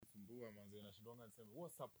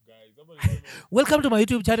Welcome to my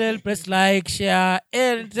YouTube channel. Press like, share,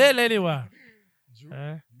 and tell anyone.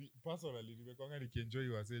 Personally, nimekwanga nikienjoy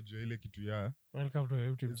wasejo ile kitu ya. Welcome to my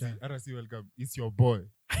YouTube channel. RC welcome. It's your boy.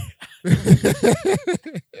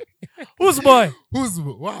 Who's boy?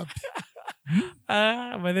 What?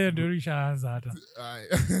 But then do rishaanza hata.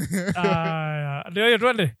 Ndio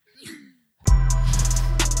twende.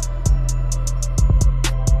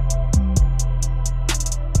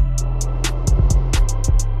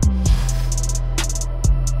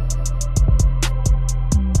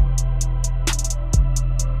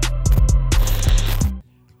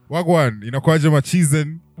 Wagwan, inakuaje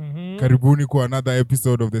machizen? Karibuni kwa another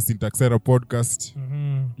episode of the Syntax Era podcast.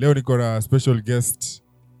 Leo niko na special guest,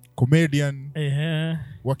 comedian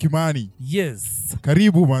Wakimani. Yes.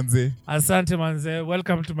 Karibu manze. Asante manze.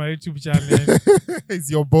 Welcome to my YouTube channel.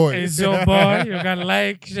 It's your boy. It's your boy. You can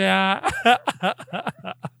like, share.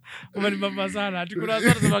 Umenimbamba sana. Tukuna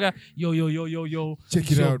sana semaga yo.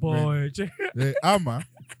 Check it out, boy. Ama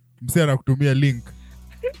msee anakutumia link.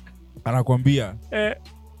 Anakuambia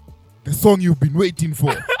the song you've been waiting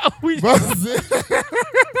for.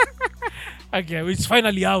 Okay, it's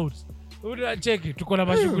finally out. Check it. Tuko na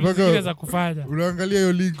mashughuli zingine za kufanya. Unaangalia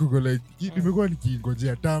hiyo link uko like nimekuwa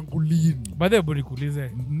nikingojea tangu lini. Baadaye hebu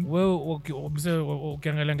nikuulize. Wewe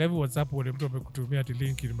ukiangalia hivi WhatsApp wale mtu amekutumia ati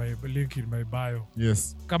link in my bio.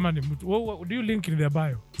 Yes. Kama ni mtu, do you link in their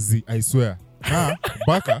bio? I swear. Na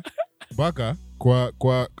baka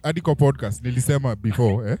kwa hadi kwa podcast nilisema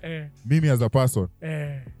before mimi as a person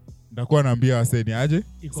ndakuwa naambia waseni aje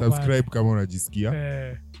subscribe kama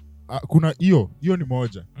unajisikia. Kuna hiyo ni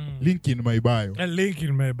moja. Link in my bio. Link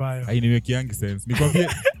in my bio. Hainimekiangi sense.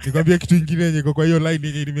 Nikwambie kitu kingine yenye kwa hiyo line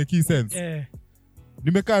yenye nimeki sense.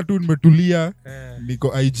 Nimekaa tu nimetulia,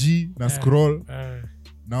 niko IG na scroll.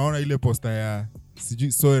 Naona ile poster ya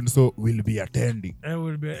so and so will be attending.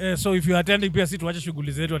 So if you are attending pia si tuache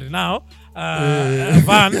shughuli zetu ati now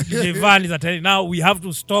Van is attending. Now we have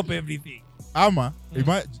to stop everything. Ama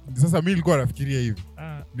sasa mimi nilikuwa nafikiria hivi.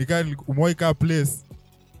 Nikaa umoika place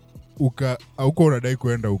uko unadai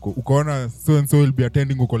kuenda huko. Ukaona so and so will be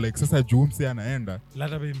attending huko like sasa Jumse anaenda.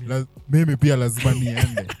 Mimi pia lazima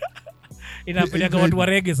niende. Inapeleka watu wa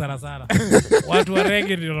reggae sana. Watu wa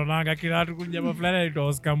reggae ndio wanaanga kila watu kunyama fulani anaitwa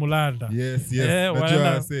Oscar Mulanda. Yes.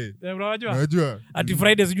 Unajua. Ati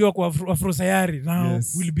Friday sijua kwa Afro Sayari. Now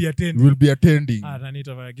we'll be attending. Na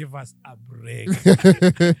nita give us a break.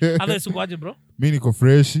 Otherwise ukoaje bro? Mimi niko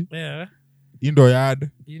fresh. Indo yard.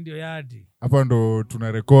 Hapa ndo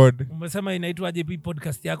tuna record. Umesema inaitwaje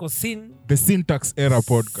podcast yako? The Syntax Era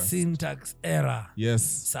podcast. Syntax Era.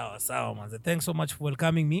 Yes. Sawa manze. Thanks so much for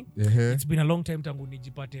welcoming me. It's been a long time tangu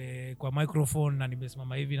nijipate kwa microphone na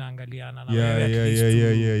nimesimama hivi naangaliana na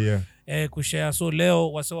wewe. Kushare. So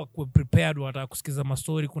leo wasewa prepared wataka kusikiza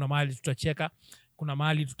mastori. Kuna mahali tutacheka, kuna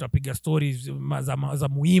mahali tutapiga stories za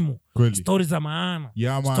muhimu. Stories za maana.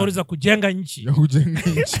 Stories za kujenga nchi.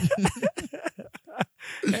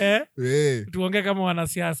 Tuongee kama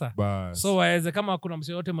wanasiasa. So waeze kama kuna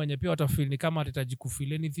msee yote mwenye pia watafeel ni kama atahitaji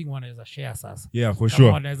kufeel anything wanaweza share sasa. For sure.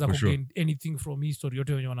 Wanaweza kugain anything from history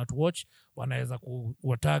yote wenye wanatuwatch, wanaweza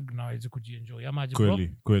kuwatag na waweze kujienjoy. Ama aje bro?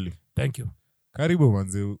 Kweli. Thank you. Karibu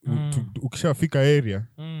manze. Ukishafika area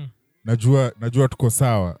najua tuko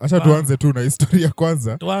sawa. Acha tuanze tu na historia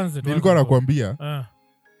kwanza. Nilikuwa nakwambia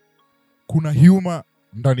kuna humor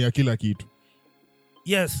ndani ya kila kitu.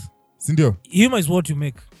 Yes. Sindio? Humor is what you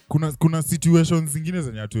make. Kuna situations zingine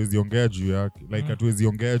zenye hatuwezi ongea juu yake. Like hatuwezi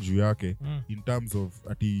ongea juu yake in terms of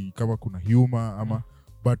ati kama kuna humor ama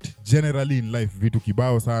but generally in life vitu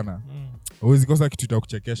kibao sana. Huwezi kosa kitu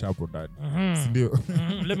itakuchekesha hapo ndani. Sindio?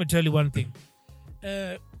 Let me tell you one thing.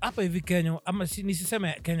 Hapa hivi Kenya ama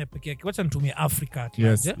nisiseme Kenya pekee yake. Wacha nitumie Africa at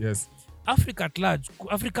large. Yes. Africa at large,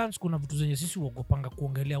 Africans kuna vitu zenye sisi uogopanga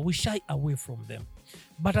kuongelea. We shy away from them.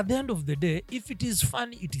 But at the end of the day, if it is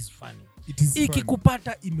funny, it is funny.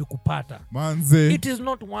 Ikikupata imekupata. Manze. It is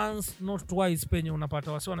not once, not twice penye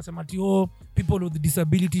unapata wasi wanasema ati people with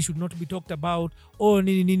disability should not be talked about.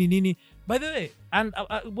 Nini. By the way, and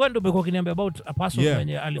when do beko kiniambia about a person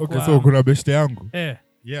mwenye alikuwa. Okay, so kuna beshte yangu.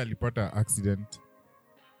 Alipata accident.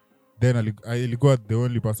 Then alikuwa the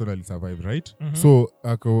only person ali survive, right? So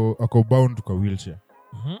ako bound kwa wheelchair.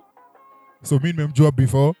 So mimi nimemjua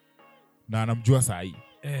before na anamjua sahi.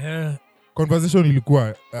 Conversation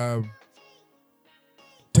ilikuwa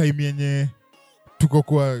time yenye tuko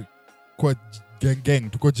kwa gang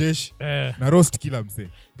tuko jeshi na roast kila mse.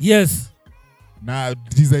 Yes. Na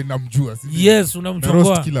design namjua. Yes, unamchukua. Na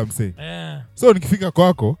roast kila mse. So nikifika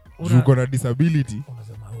kwako, uko na disability.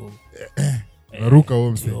 Unasema naruka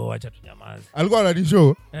huo mse. Acha tunyamaze. Alikuwa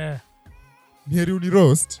ananishow Nieri uni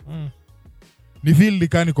roast. Ni feel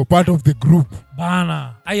likani ko part of the group.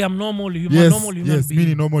 Bana, I am normal human being. Yes,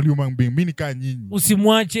 mimi normal human being. Mimi kaa nyinyi.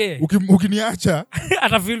 Usimwache. Ukiniacha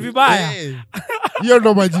ata feel vibaya. Hiyo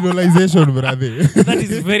ndo marginalization brother. That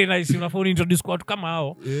is very nice. Unafaa introduce kwa watu kama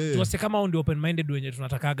hao. Tuwase kama hao ndio open minded wenye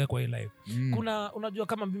tunatakaga kwa hii live. Kuna unajua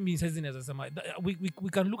kama mimi saizi naweza sema we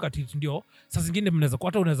can look at it ndio. Saa zingine mnaweza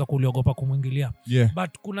hata unaweza kuliogopa kumwingilia. But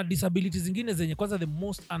kuna disabilities zingine zenye kwanza the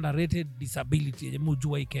most underrated disability yenye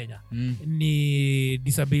mjua hii Kenya. Ni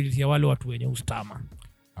disability ya wale watu wenye ustama.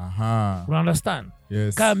 Aha. You understand?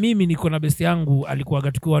 Yes. Kama mimi niko na besti yangu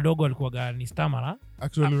alikuwa tukiwa wadogo alikuwa ni stammer.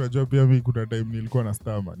 Actually unajua pia mimi kuna time nilikuwa na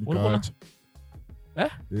stammer nikaacha.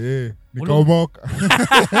 Nikaomoka.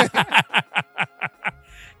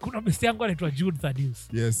 Kuna besti yangu anaitwa Jude Thaddeus.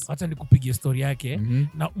 Yes. Acha nikupigie story yake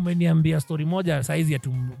na umeniambia story moja saizi ya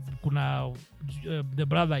kuna the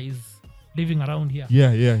brother is living around here.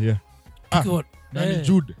 Yeah. Nani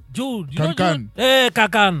Jude? Jude. Kakan.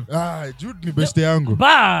 Kakan. Jude ni beste yangu.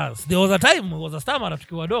 Bas, there was a time was a stammer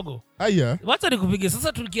tukiwa wadogo. Aya. Wacha nikupigie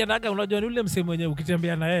sasa tukiendaga unajua ni ule msemo mwenye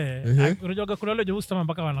ukitembea na yeye. Unajua kuna wale wenye stammer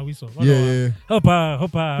mpaka wana wiso. Yeah.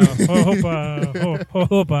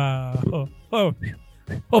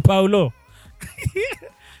 Hopa ulo.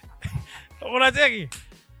 Unacheki?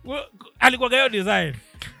 Alikuwa gayo design.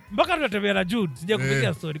 Mpaka tunatembea na Jude. Sija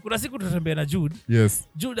kupigia story. Kuna siku tunatembea na Jude. Yes.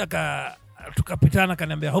 Jude tukapitana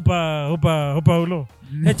kaniambia hopa ulo.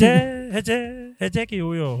 Heche ki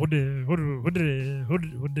huyo.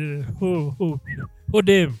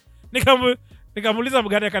 Hude. Nikamuuliza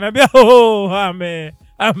mgani akaniambia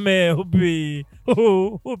ame hubi.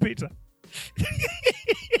 Hupita.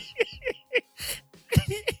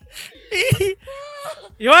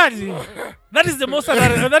 Yoani, that is the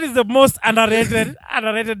most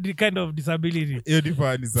underrated kind of disability. Hiyo ni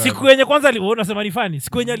funny sana. Siku yenye kwanza aliona sema ni funny.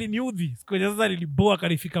 Siku yenye aliniudhi, siku yenye sasa niliboa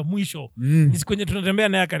kanifika mwisho. Siku yenye tunatembea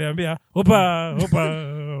naye akaniambia, hopa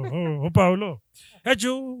ulo.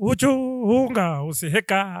 Uchu unga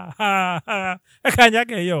usiheka.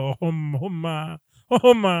 Kanyage hiyo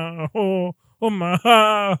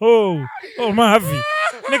mavi.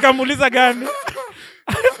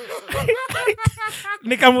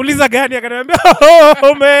 Nikamuuliza gani akaniambia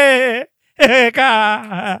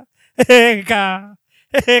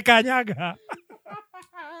kanyaga.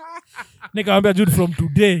 Nikamwambia Jude from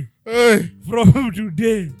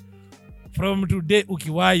today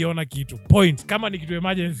ukiwahi ona kitu point kama ni kitu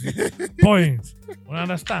emergency point. Una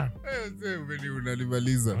understand?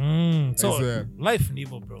 Unanimaliza. So life ni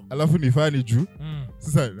hivyo bro. Alafu ni funny juu.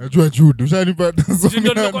 Sasa najua Jude ushanipata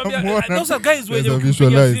those guys wenye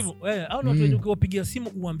ukipigia simu au watu wenye ukiwapigia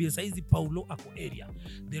simu uambie saizi Paulo ako area,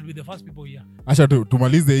 they'll be the first people here. Acha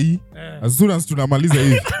tumalize hii as soon as tunamaliza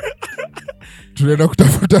hii tunaenda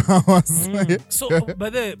kutafuta hawa. So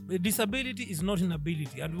but the disability is not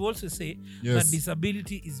inability, and we also say that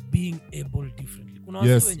disability is being able differently. Kuna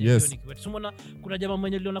watu wenye ndio ni kiwete. Sumona kuna jamaa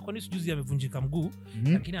mwenye aliona kwa nini juzi amevunjika mguu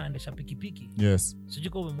lakini anaendesha pikipiki. Yes. Sijui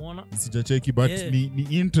kama umemuona. Sijacheki but ni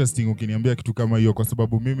interesting ukiniambia kitu kama hiyo kwa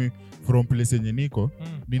sababu mimi from place yenye niko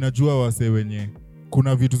ninajua wase wenye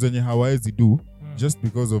kuna vitu zenye hawawezi do just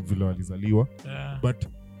because of vile walizaliwa but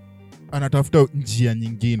anatafuta njia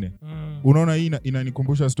nyingine. Unaona hii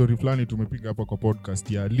inanikumbusha story fulani tumepiga hapa kwa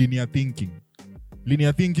podcast ya linear thinking.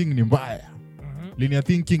 Linear thinking ni mbaya. Linear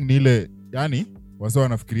thinking ni ile yani wasa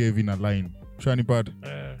wanafikiria hivi na line. Ushanipata?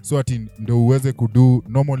 So ati ndio uweze kudo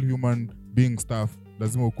normal human being stuff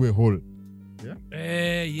lazima ukue whole.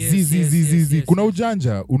 Yes. Kuna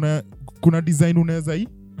ujanja, kuna design unaweza hii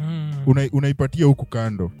unaipatia huku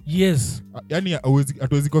kando. Yes. Yani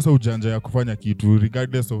hatuwezi kosa ujanja ya kufanya kitu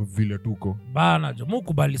regardless of vile tuko. Bana jo,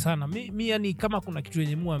 mukubali sana. Mi yani kama kuna kitu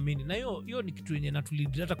yenye muamini na hiyo ni kitu yenye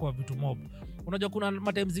natulidata kwa vitu mob. Unajua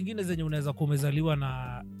kuna time zingine zenye unaweza kumezaliwa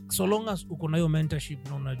na so long as uko na hiyo mentorship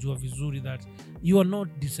na unajua vizuri that you are not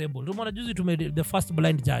disabled. Ndio maana juzi the first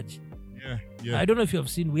blind judge. Yeah. I don't know if you have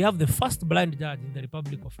seen, we have the first blind judge in the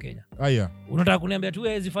Republic of Kenya. Unataka kuniambia tu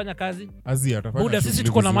hawezi fanya kazi? Atafanya. Buda sisi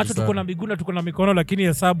tuko na macho, tuko na miguu na tuko na mikono lakini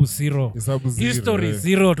hesabu zero. History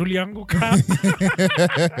zero, tulianguka.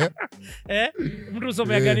 Mtu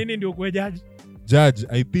usomea nini ndio kuwe judge? Judge,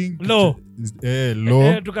 I think law.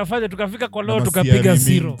 Law. Tukafika kwa law tukapiga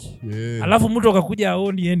zero. Alafu mtu akakuja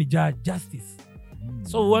aoni yeye ni judge, justice.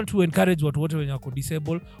 So we want to encourage watu wote wenye wako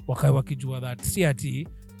disabled wakae wakijua that si ati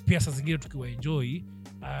pia saa zingine tukiwa enjoy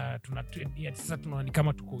sasa tunaona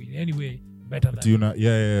kama tuko anyway better than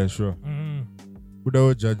yeah sure.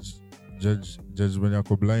 Udao judge mwenye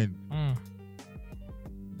ako blind.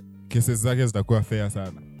 Cases zake zitakuwa fair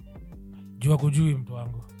sana. Jua kujui mtu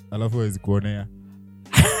wangu. Alafu hawezi kuonea.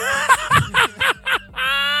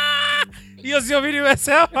 hiyo sio mimi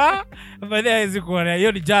nimesema baada ya hizo kuona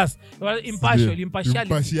hiyo ni just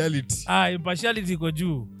impartiality impartiality iko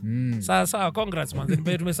juu sawa congrats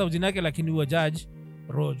man tumesahau jina yake lakini huwa judge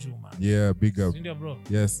Rojuma big up ndio bro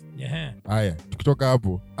yes haya tukitoka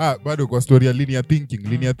hapo bado kwa story ya linear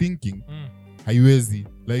thinking haiwezi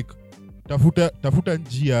like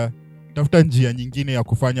tafuta njia nyingine ya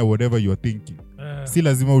kufanya whatever you are thinking si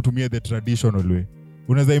lazima utumie the traditional way.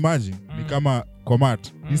 Unaweza imagine ni kama kwa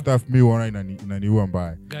mat hii stuff mimi huona inaniua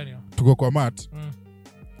mbaya. Tuko kwa mat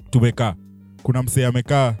tumekaa, kuna msee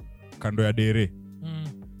amekaa kando ya dere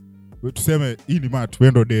tuseme hii ni mat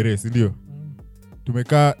wendo dere si ndio?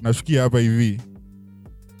 Tumekaa nashukia hapa hivi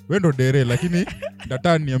wendo dere lakini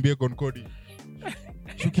ndatani niambie konkodi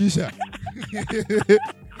shukisha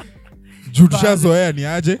Judishazoea ni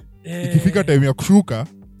aje ikifika time ya kushuka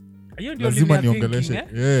lazima niongeleshe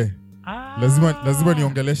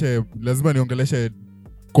lazima niongeleshe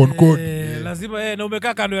Concord lazima na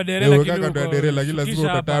umekaa kando ya dere lakini lazima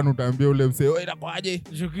utatano utaambia ule msee wewe inakwaje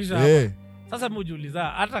shukisha hapa. Sasa mjuliza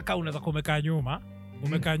hata kama unaweza kumekaa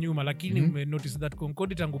nyuma lakini ume notice that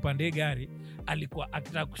Concord tangu pande gari alikuwa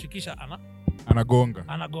akitaka kushikisha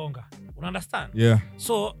anagonga una understand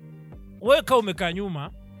so wewe kama umekaa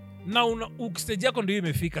nyuma na ukistage yako ndio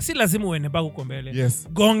imefika si lazima uende mpaka huko mbele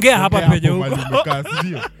gongea hapa penye huko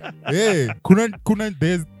ndio kuna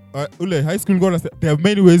there's ule high school goal there are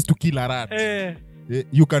many ways to kill a rat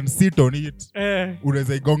you can sit on it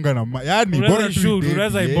unaweza igonga na yani bora tu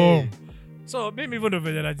unaweza ibom so mimi hivyo ndio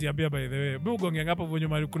venye najiambia by the way mimi ugongea hapo venye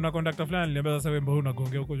mali kuna conductor fulani aliniambia sasa wewe mbona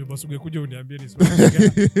unagongea huko nyumba suge kuja uniambie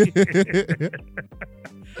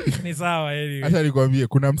ni sawa hili acha nikwambie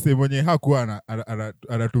kuna msee mwenye hakuwa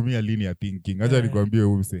anatumia linear thinking acha nikwambie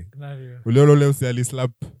huyu msee ule msee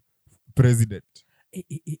alislap president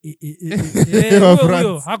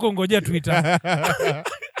huyo hakungojea Twitter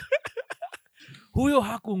huyo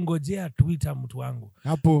hakungojea Twitter mtu wangu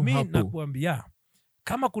mimi nakuambia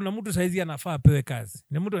kama kuna mtu saizi anafaa apewe kazi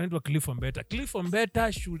ni mtu anaitwa Cliff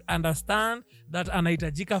Ombeta should understand that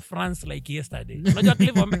anahitajika France like yesterday. Unajua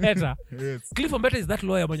Cliff Ombeta Cliff Ombeta is that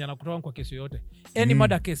lawyer mwenye anakutoa kwa kesi yote any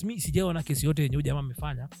murder case. Mimi sijaona kesi yote yenye jamaa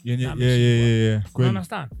amefanya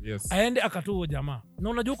understand aende akatoa jamaa na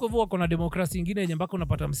unajua uko hivyo kuna demokrasia nyingine yenye mpaka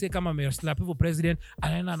unapata msee kama mayor slap hivyo president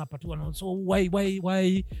anaenda anapatiwa so why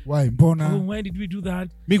mbona why did we do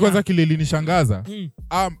that. Mimi kwanza kile linishangaza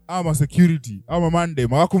ama security ama mande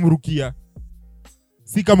hawakumrukia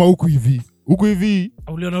si kama huku hivi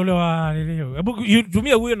uliona ule wa nilio hebu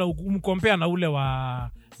tumia huyo na kumcompare na ule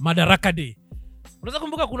wa Madaraka Day. Unaweza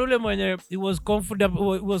kumbuka kuna ule mwenye he was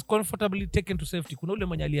comfortably taken to safety. Kuna ule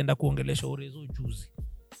mwenye alienda kuongelesha Orezo juzi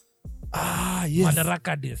yes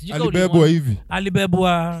Madaraka Day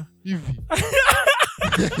alibebwa hivi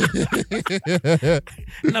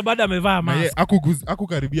na baada amevaa mask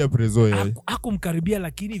akukaribia prezo yeye akumkaribia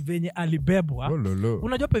lakini venye alibebwa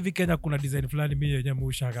unajua pe Kenya kuna design fulani mimi yenyewe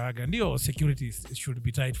mushagaga ndio security should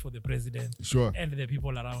be tight for the president and the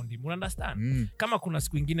people around him. You understand kama kuna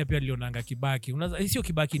siku nyingine pia alionanga Kibaki unaweza sio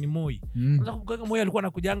Kibaki ni Moi unaweza kumbuka Moi alikuwa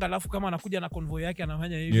anakujanga alafu kama anakuja na convoy yake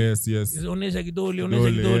anafanya hivi yes onesha kidole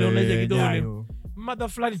mother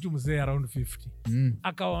fulani tu mzee around 50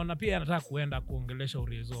 akaona pia anataka kuenda kuongelesha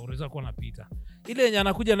Orezo alikuwa anapita ile yenye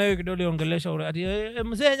anakuja nayo kidole ongelesha ati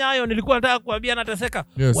mzee nyayo nilikuwa nataka kuambia nateseka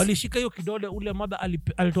walishika hiyo kidole ule mother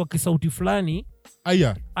alitoa kisauti fulani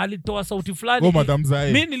alitoa sauti fulani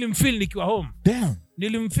mimi nilimfeel nikiwa home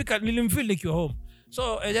nilimfeel nikiwa home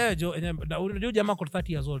so unajua jamaa kwa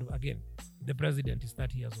 30 years old again the president is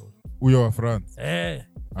 30 years old huyo wa France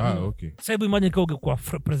okay sasa imagine kama ungekuwa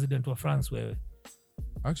president wa France wewe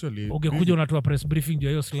actually ungekuja unatoa press briefing juu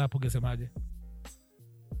hiyo slap ungesemaje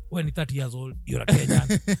when 30 years old you're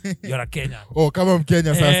a Kenyan kama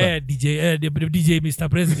Mkenya sasa DJ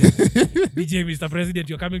Mr President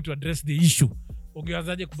you're coming to address the issue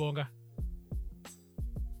ungeanzaje kubonga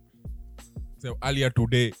so earlier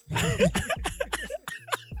today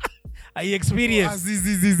I experience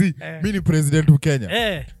mimi ni president wa Kenya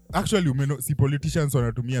actually si politicians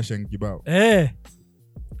wanatumia sheng kibao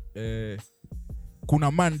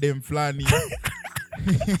kuna mandem fulani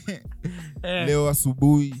leo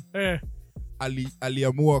asubuhi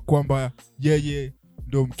aliamua kwamba yeye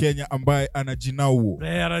ndio Mkenya ambaye anajinauo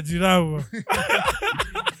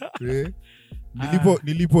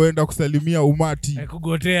nilipoenda kusalimia umati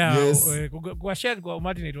kugotea kwa share kwa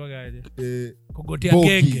umati inaitwa aje kugotea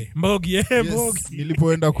genge mbogi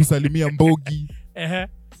nilipoenda kusalimia mbogi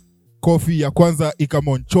kofi ya kwanza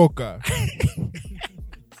ikamonchoka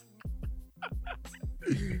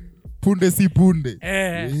punde si punde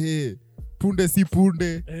punde si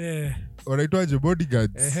punde wanaitwaje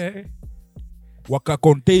bodyguards waka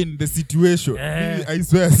contain the situation. I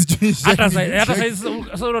swear situation. Hata saizi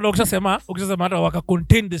so ukisema hata waka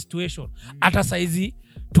contain the situation. Hata saizi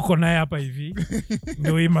tuko naye hapa hivi.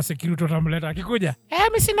 Ndio hii security tutamleta akikuja.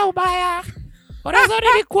 Mimi sina ubaya. Orazo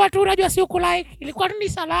nilikuwa tu unajua si uko like. Ilikuwa ni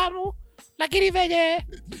salamu. Lakini venye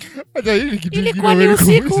acha hili kitu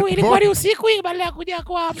ilikuwa ni usiku badala ya kuja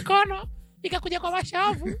kwa mkono ikakuja kwa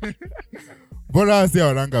mashavu. Bora wase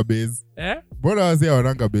wananga base. Bora wase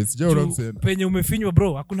wananga base. Je, unamsema? Penye umefinywa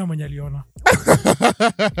bro, hakuna mwenye aliona.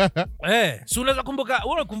 Si unaweza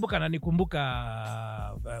kumbuka na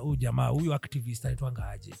nikumbuka huyu jamaa, huyu activist aitwanga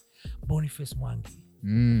aje? Boniface Mwangi.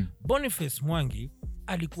 Boniface Mwangi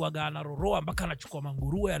alikuwa gana roroa mpaka anachukua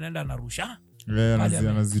manguruwe anaenda anarusha.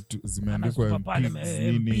 Zimeandikwa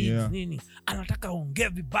nini anataka ongea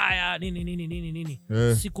vibaya nini.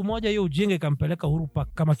 Siku moja hiyo ujinga ikampeleka Uhuru Park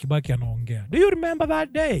kama Kibaki anaongea. Do you remember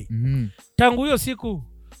that day? Tangu hiyo siku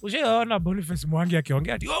ushaona Boniface Mwangi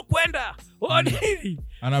akiongea ati kwenda nini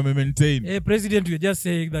ana maintain president, you just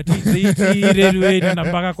saying that the railway na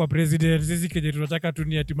mpaka kwa president sisi keje tunataka tu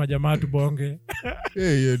ni ati majamaa tubonge.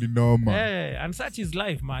 Hiyo ni normal. And such is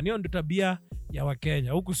life man. Hiyo ndio tabia ya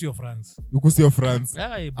Wakenya. Huku sio France.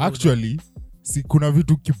 Actually kuna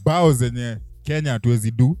vitu kibao zenye Kenya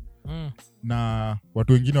hatuwezi do na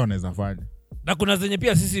watu wengine wanaweza fanya. Na kuna zenye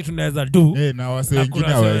pia sisi tunaweza do na wase wengine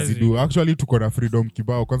hawawezi do. Actually tuko na freedom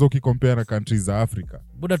kibao kwanza ukicompare na countries za Africa.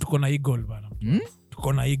 Buda tuko na eagle bana.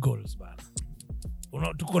 Tuko na eagles bana.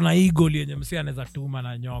 Tuko na eagle yenye msi anaweza tuma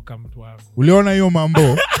na nyoka mtu wangu. Uliona hiyo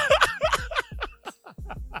mambo?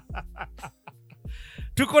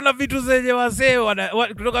 Tuko na vitu zenye wasee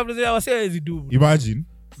kutoka vitu zenye wasee hawezi do.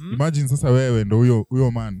 Imagine sasa wewe ndo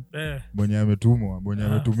huyo man mwenye ametumwa, mwenye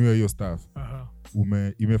ametumiwa hiyo staff.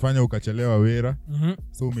 Imefanya ukachelewa wera.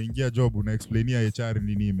 So umeingia job una explainia HR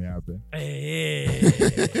nini imehappen.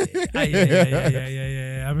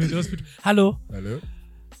 I'm in the hospital.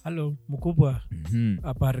 Hello mkubwa.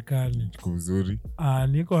 Aparikani. Kuzuri.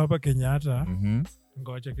 Niko hapa Kenyatta.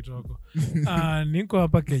 Ngoja kitoko. Niko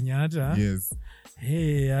hapa Kenyatta. Yes.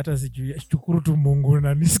 Hata sijui shukuru tu Mungu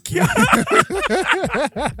ananisikia.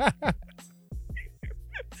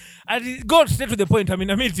 I go straight to the point. I'm in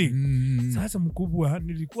a meeting. Sasa mkubwa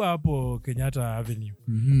nilikuwa hapo Kenyatta Avenue.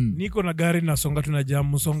 Niko na gari nasonga tuna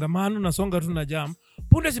jam, msongamano nasonga tuna jam.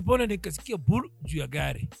 Punde sipone nikasikia buru juu ya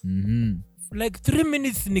gari. Like 3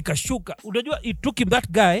 minutes nikashuka. Unajua it took him that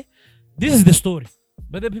guy. This is the story.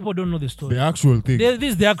 But the people don't know the story. The actual thing. This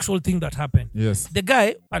is the actual thing that happened. Yes. The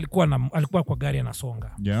guy alikuwa kwa gari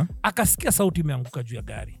anasonga. Yeah. Akasikia sauti imeanguka juu ya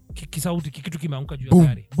gari. Kisauti kitu kimeanguka juu ya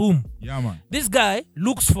gari. Boom. Yeah man. This guy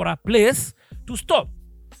looks for a place to stop.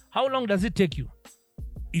 How long does it take you?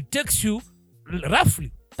 It takes you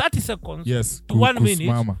roughly 30 seconds to 1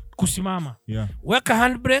 minute kusimama. Yeah. Weka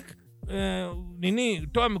handbrake,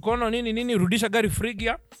 toa mikono nini, rudisha gari free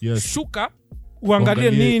gear. Yes. Shuka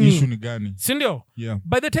uangalie nini issue ni gani. Si ndio? Yeah.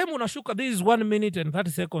 By the time unashuka this is 1 minute and 30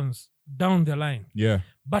 seconds down the line. Yeah.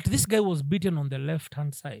 But this guy was beaten on the left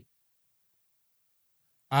hand side.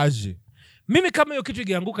 Aje. Mimi kama hiyo kitu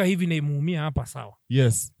ikianguka hivi na imuumia hapa sawa.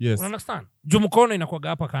 Yes. You understand? Juu mkono inakuwa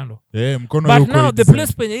hapa kando. Mkono yuko. But now the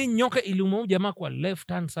place penye hii nyoka ilimuua jamaa kwa left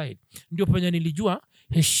hand side. Ndio penye nilijua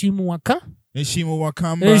heshimu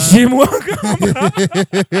Wakamba.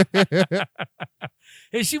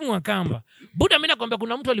 Heshimu Wakamba. Buda mimi nakwambia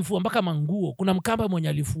kuna mtu alifua mpaka manguo. Kuna Mkamba mwenye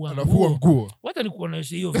alifua nguo. Wacha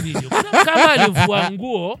nikuoneshe hiyo video.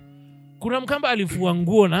 Kuna Mkamba alifua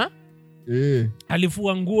nguo na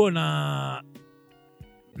alifua nguo na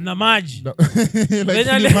maji.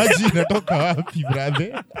 Lakini maji inatoka wapi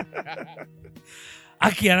brother?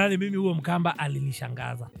 Akianani mimi huo Mkamba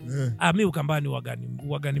alinishangaza. Mimi Ukamba ni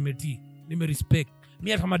wagani meti. Nimerespect.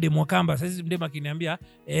 Mimi kama demo Wakamba sasa mdema akiniambia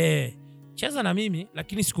cheza na mimi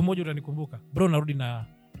lakini siku moja utanikumbuka. Bro narudi na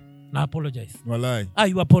apologize. Walai.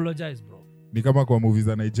 You apologize bro. Ni kama kwa movies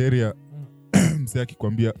za Nigeria msee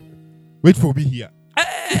akikwambia wait for me here.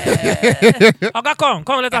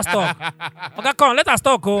 Come let us talk. Let us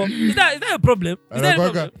talk. Is that a problem?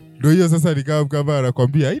 Ndio hiyo sasa nikaa kama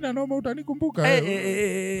anakuambia haina noma utanikumbuka.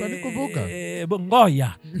 Utanikumbuka.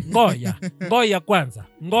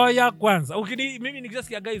 Ngoja kwanza. Mimi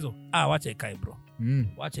nikisikia hizo. Wacha ikae bro.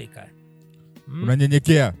 Wacha ikae.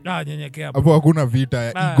 Unanyenyekea. Nyenyekea. Hapo hakuna vita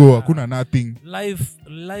ya ego, hakuna nothing.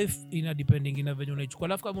 Life ina depending ina venye unaichukua.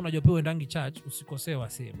 Alafu kama unajua pia uendangi church usikosee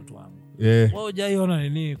wasee mtu wangu. Wewe hujaiona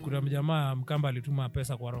nini kuna mjamaa Mkamba alituma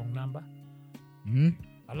pesa kwa wrong number.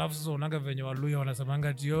 Alafu sasa unaanga venye Waluya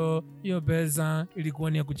wanasemanga tio hiyo pesa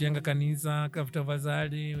ilikuwa ni ya kujenga kanisa, kafuta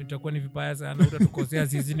fadhali, itakuwa ni vibaya sana, utatukosea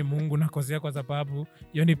sisi, ni Mungu nakosea kwa sababu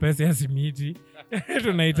hiyo ni pesa ya simiti.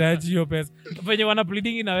 Tunahitaji hiyo pesa. Venye wana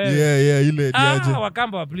pleading na wewe. Yeah, ile diaje.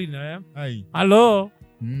 Wakamba wa plead na wewe. Hai. Hello.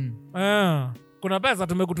 Kuna pesa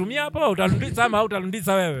tumekutumia hapo, utarudisha ama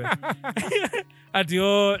utarudisha wewe? Ati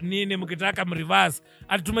nini mkitaka mreverse?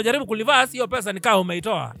 Ati tumejaribu kureverse hiyo pesa nikaa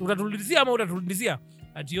umeitoa. Utaturudishia ama utaturudishia?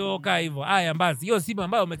 Ati kaa hivyo. Haya basi, hiyo simu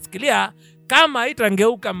ambayo umesikilia kama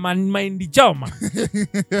itangeuka mahindi choma.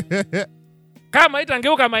 Kama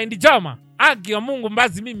itangeuka mahindi choma, haki ya Mungu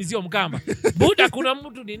basi mimi sio Mkamba. Buda kuna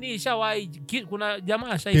mtu nini ishawahi, kuna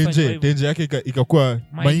jamaa shaifanya hivyo. Tenje yake ikakuwa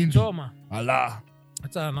mahindi choma. Allah.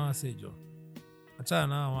 Acha na wasejo. Acha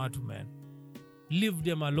na watu man. Leave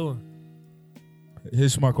them alone.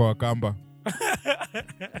 Heshima kwa Wakamba.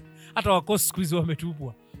 Hata Wacoast squeeze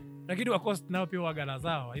wametupwa. Lakini Wacoast nao pia wagana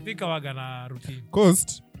zao. I think wagana routine.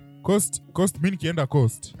 Coast mimi nikienda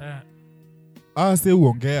Coast. Ase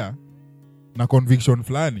uongea na conviction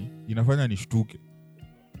fulani inafanya nishtuke.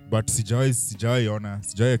 But sijawahi ona,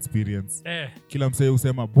 sijawahi experience. Kila msee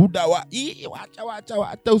usema buda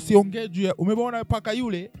wacha usiongee juu ya umeona paka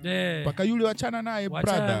yule. Paka yule wachana naye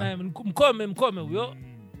brother. Mkome huyo.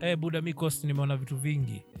 Buda mi Coast nimeona vitu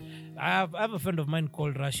vingi. I have a friend of mine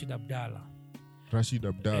called Rashid Abdallah.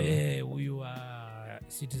 Huyu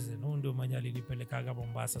Citizen, huyu ndio mwenye alinipelekaga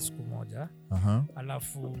Mombasa siku moja.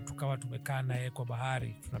 Alafu tukawa tumekaa naye kwa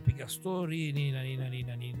bahari, tunapiga story nini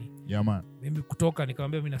na nini. Yeah man. Mimi kutoka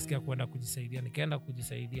nikamwambia mimi nasikia kwenda kujisaidia. Nikaenda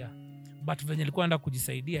kujisaidia. But venye nilikuwa naenda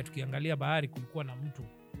kujisaidia, tukiangalia bahari kulikuwa na mtu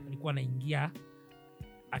alikuwa anaingia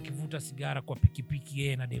akivuta sigara kwa pikipiki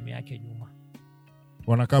yeye na demu yake nyuma.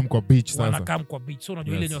 Wanakam kwa beach sasa. Wanakam kwa beach. So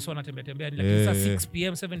unajua ile ni wasa wanatembea ni like saa 6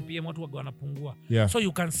 PM 7 PM watu wanapungua. So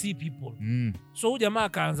you can see people. So huyu jamaa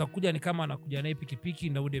akaanza kuja ni kama anakuja naye pikipiki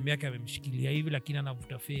na udemu yake amemshikilia hivi lakini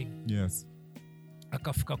anavuta fegi. Yes.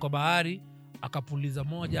 Akafika kwa bahari, akapuliza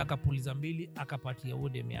moja, akapuliza mbili, akapatia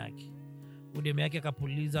udemu yake. Udemu yake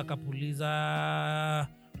akapuliza,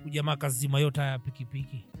 jamaa kazima yote ya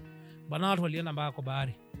pikipiki. Bana watu walienda mpaka kwa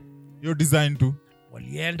bahari. Hiyo design tu.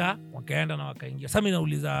 Wakaenda na wakaingia. Sasa mimi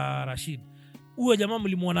nauliza Rashid, huyo jamaa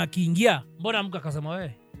mlimuona akiingia, mbona mka akasema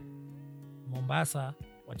wewe Mombasa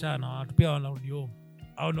wachana na watu pia wanarudi home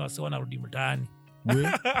au ni wase wanarudi mtaani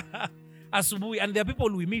asubuhi? And there are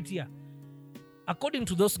people we meet here. According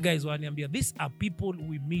to those guys waniambia, these are people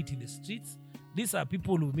we meet in the streets, these are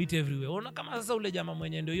people we meet everywhere. Ona kama sasa ule jamaa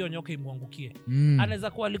mwenye ndio hiyo nyoka imwangukie,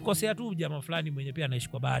 anaweza kuwa alikosea tu jamaa fulani mwenye pia anaishi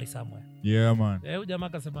kwa bahari somewhere. Yeah man. Huyo jamaa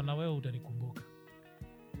akasema na wewe utanikumbuka,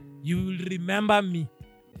 you will remember me.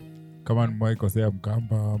 Kama nimekosea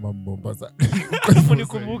Mkamba ama Mombasa,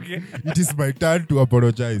 nikumbuke. It is my turn to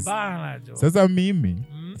apologize. Sasa mimi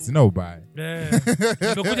sina ubaya.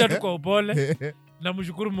 Nimekuja tu kwa upole.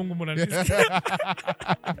 Namshukuru Mungu mnanisikia.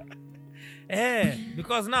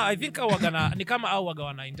 Because now I think ni kama au waga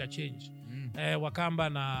wana interchange. Wakamba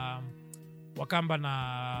na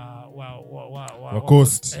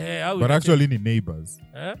Coast. But actually ni neighbors.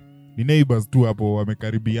 Ni neighbors tu hapo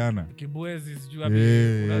wamekaribiana. Kibwezi sijui wapi.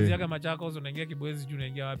 Unaziaga Machakos unaingia Kibwezi sijui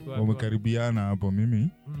unaingia wapi. Wamekaribiana hapo, mimi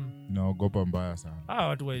naogopa mbaya sana.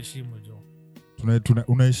 Watu waheshimu jo.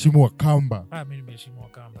 Unaheshimu Wakamba. Mimi nimeheshimu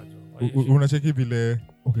Wakamba jo. Unacheki vile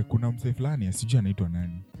kuna msee fulani asijui anaitwa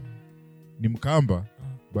nani. Ni Mkamba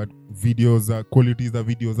but quality za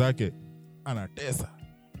video zake anatesa.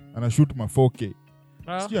 Anashoot ma 4K.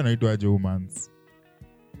 Sijui anaitwa aje humans.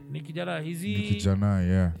 Ni kijana hizi. Ni kijana,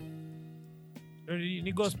 yeah.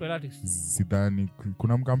 Ni gospel artist. Sidhani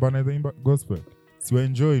kuna Mkamba anaweza imba gospel. Siwa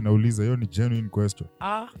enjoy, nauliza, hiyo ni genuine question.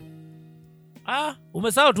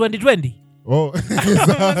 Umesahau 2020?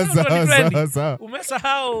 Sasa.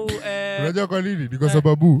 Umesahau unajua kwa nini? Ni kwa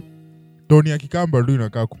sababu Tony ya Kikamba ndio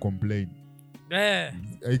inakaa kucomplain.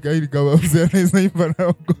 Aikai kama mzee anaweza imba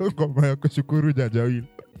na ngoma ya kushukuru Jajawili.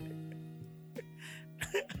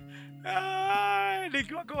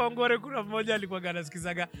 Nikiwa kwa Wangware kuna mmoja alikuwa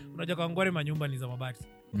anasikizaga, unajua kwa Wangware manyumba ni za mabati.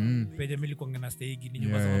 Peje mimi nilikuwa ngana stayigi ni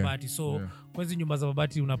nyumba za mabati. So kwa hizo nyumba za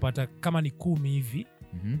mabati unapata kama ni 10 hivi.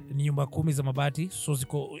 Ni nyumba 10 za mabati. So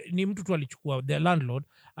ni mtu tu alichukua, the landlord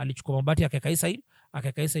alichukua mabati akaeka side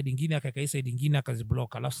nyingine, akaeka side nyingine,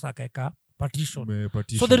 akaziblock, alafu sasa akaeka partition.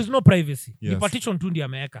 So there is no privacy. Yes. Ni partition tu ndio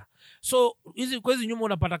ameweka. So kwa hizo nyumba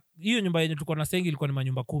unapata, hiyo nyumba yenye tulikuwa na sengi ilikuwa ni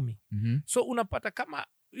manyumba 10. So unapata kama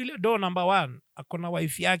ile door number 1 akona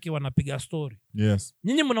wife yake wanapiga story. Yes.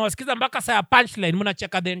 Nyinyi mnawasikiza mpaka saa punchline,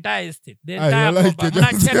 mnacheka the entire estate. The entire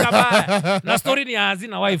mnacheka baya. Na story ni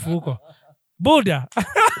hazina wife huko. Buda.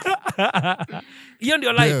 Hiyo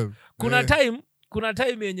ndio life. Kuna time kuna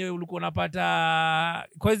time yenyewe ulikuwa unapata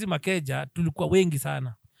kwa hizi makeja tulikuwa wengi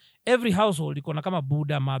sana. Every household iko na kama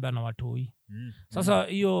buda, mother na watoi. Sasa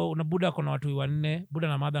hiyo una buda kuna watoi 4, buda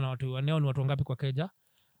na mother na watoi 4, ni watu ngapi kwa keja?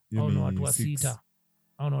 Au ni watu 6.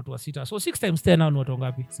 Au ni watu 6. So 6 times 10 au ni watu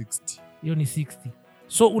ngapi? 60. Hiyo ni 60.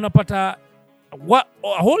 So unapata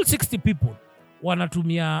a whole 60 people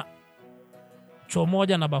wanatumia choo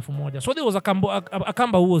moja na bafu moja. So there was a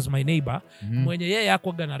kamba who was my neighbor, mwenye yeye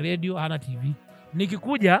hakuaga na radio, hana TV.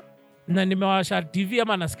 Nikikuja na nimewasha TV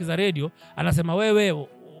ama nasikiza radio, anasema wewe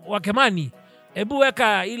Wakimani, hebu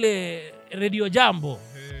weka ile radio Jambo.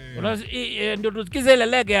 Ndio tusikize ile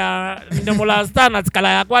lege ya Ndemola Stana skala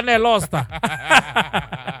ya kwane Losta.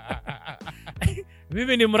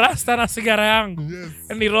 Mimi ni mrasta na sigara yangu.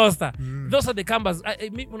 Ni roster. Those are the kambas.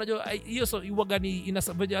 Unajua hiyo so iwaga ni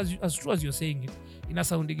as true as you're saying it. Ina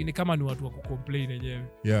sounding ni kama ni watu wa kucomplain yenyewe.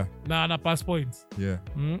 Yeah. Na pass points. Yeah.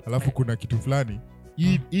 Alafu kuna kitu fulani.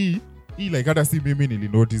 Hii like hata si mimi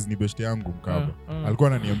nilinotice ni best yangu mkaba. Alikuwa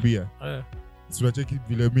ananiambia. Sura cheki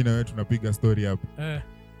vile mimi na wewe tunapiga story hapo.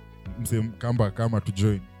 Mse kamba kama to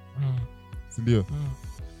join. Si ndio?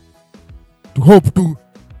 To hope to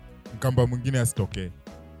kamba mwingine asitokee.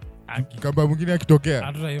 Kamba mwingine akitokea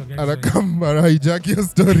anakamba hijack ya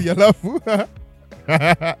story alafu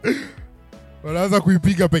wanaanza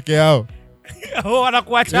kuipiga peke yao.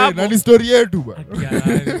 Wanakuacha hapo. Na ni story yetu bwana.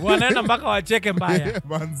 Wanaenda mpaka wacheke mbaya.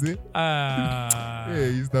 Manze.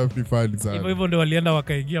 Hii stuff ni funny sana. Hivyo ndio walienda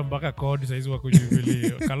wakaingia mpaka code saizi wa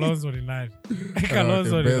kujivilio. Kalonzo ni nani?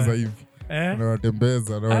 Kalonzo ni hivi.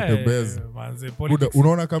 Unawatembeza. Manze politics.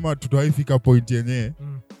 Unaona kama tutaifika point yenyewe.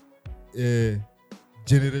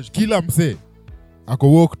 Generation kila mse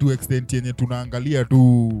ako walk to extent yenye tunaangalia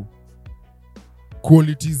tu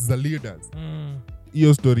qualities za leaders.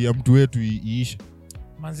 Hiyo story ya mtu wetu iisha.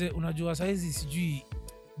 Manze unajua saizi sijui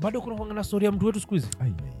bado kuna kuangana story ya mtu wetu siku hizi.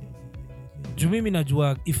 Juu mimi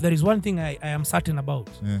najua if there is one thing I am certain about.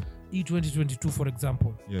 E2022 for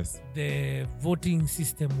example. Yes. The voting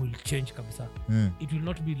system will change kabisa. It will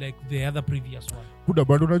not be like the other previous one. Kuda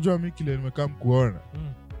bado unajua mimi kile nimekaa mkuona.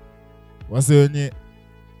 Wase wenye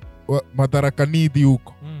matarakanithi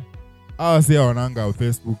huko. Wase wananga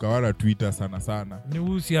Facebook, hawana Twitter sana.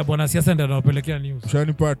 News ya bwana siasa ndio anawapelekea news.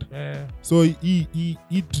 Ushanipata? So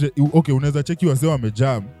okay, unaweza cheki wase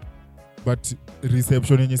wamejam but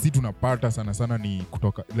reception yenye si tunapata sana ni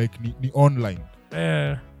kutoka like ni online.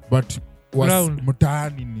 But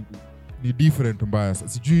mtaani ni different mbaya.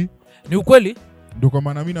 Sijui ni ukweli? Ndio kwa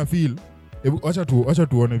maana mimi na feel acha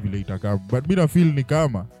tuone vile itakaa. But mimi na feel ni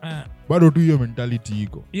kama bado tu hiyo mentality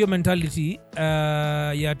iko. Hiyo mentality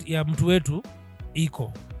ya mtu wetu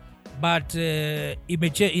iko. But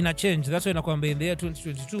ina change. That's why nakwambia in the year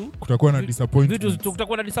 2022 kutakuwa na disappointment.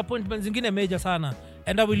 Kutakuwa na disappointment zingine major sana.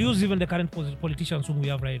 And I will use even the current politicians whom we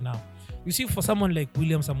have right now. You see, for someone like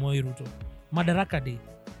William Samoei Ruto, Madaraka Day,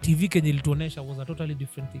 TV Kenya ilituonesha was a totally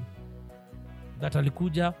different thing. That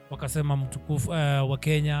alikuja wakasema mtukufu wa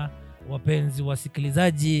Kenya, wapenzi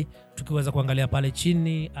wasikilizaji, tukiweza kuangalia pale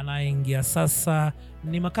chini anaingia sasa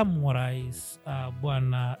ni makamu wa rais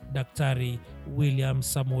bwana Daktari William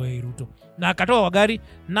Samoei Ruto. Na akatoa wagari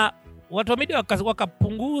na watu wa media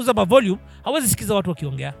wakapunguza volume, hawezi sikiza watu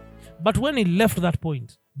wakiongea. But when he left that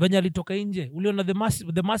point, venye alitoka nje, uliona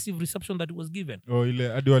the massive reception that was given. Ile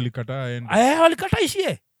hadi walikataa ende. Walikataa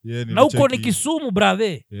ishie. Na huko ni Kisumu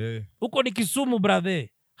brother. Huko ni Kisumu brother.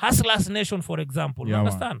 Hustlers Nation for example. You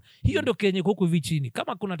understand? Hiyo ndio Kenya huko hivi chini.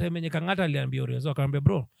 Kama kuna time yenye Kangata aliambia Orezo akamwambia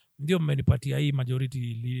bro, ndio mmenipatia hii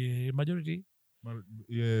majority.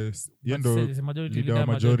 Yes. Yendo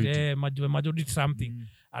majority something.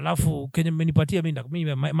 Alafu Kenya mmenipatia mimi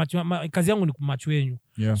kazi yangu ni macho yenu.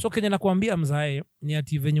 So Kenya nakwambia mzae ni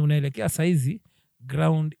ati venye unaelekea saizi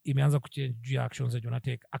ground imeanza kuchange juu ya actions za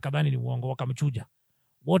unateka. Akadhani ni uongo wakamchuja.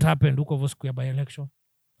 What happened huko vote kwa by election?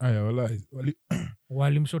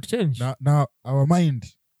 Wali mshort change na our mind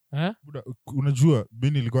unajua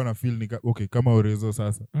mimi nilikuwa na feel okay kama Orezo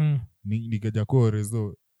sasa nikaja kwa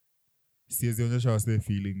Orezo siwezi onyesha wase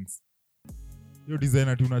feelings. Hiyo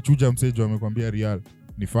designer tu unachuja msejo amekwambia real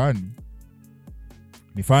ni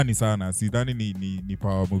funny sana. Sidhani ni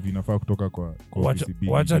power movie nafaa kutoka kwa OCB.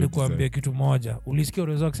 Wacha nikuambie kitu moja. Ulisikia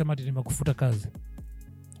Orezo akisema ati nimekufuta kazi.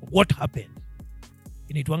 What happened?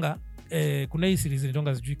 Inaitwanga kuna hii series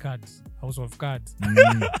inaitwanga sijui Cards, House of Cards.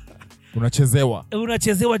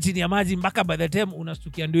 Unachezewa chini ya maji mpaka by the time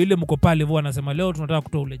unastukia ndio ile mko pale hivyo anasema leo tunataka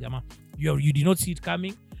kutoa ule jamaa. You did not see it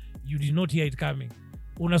coming, you did not hear it coming.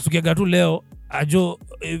 Unastukia tu leo ajo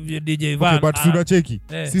DJ Van. Okay, but tunacheki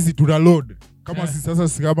sisi tuna load kama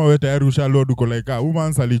si kama wewe tayari ushaload uko like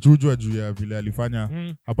humans alichujwa juu ya vile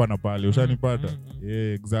alifanya hapa na pale ushanipata.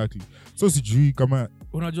 Exactly. So sijui kama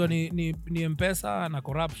unajua ni M-Pesa na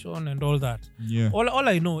corruption and all that. Yeah. All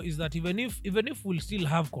I know is that even if we'll still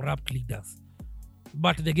have corrupt leaders,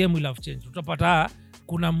 but the game will have changed. Utapata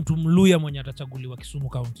kuna mtu Mluya mwenye atachaguliwa Kisumu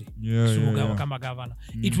County. Kisumu kama governor.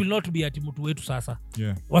 It will not be ati mtu wetu sasa.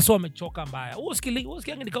 Yeah. Waso wamechoka mbaya.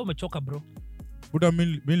 Usikiangi nikao umechoka bro. Buda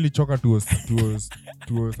mimi nilichoka to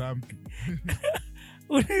something.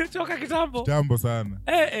 Ulichoka kitambo sana.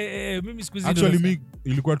 Mimi siku hizi actually mimi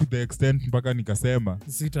ilikuwa to the extent mpaka nikasema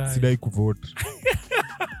sidai kuvote.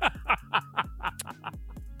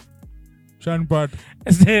 Shanpat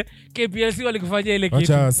KPLC walikufanyia ile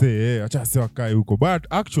kitu. Acha wakae huko, but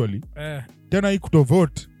actually tena hii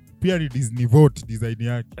kutovote pia ni Disney vote design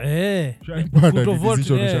yake.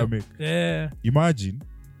 Decision ushamake. Imagine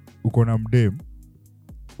uko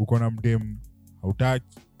na mdem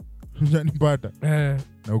hautaki. Unanipata?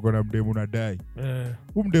 Na uko na mdem unadai.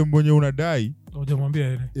 Mdem mwenye unadai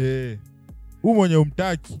hujamwambia ile. Mwenye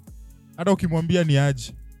umtaki hata ukimwambia ni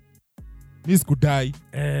aje, mimi sikudai.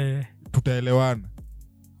 Tutaelewana.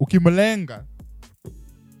 Ukimlenga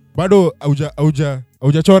bado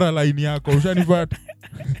hujachora line yako, ushanipata?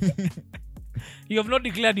 You have not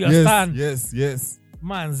declared your stand. Yes.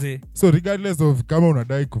 Manze. So regardless of kama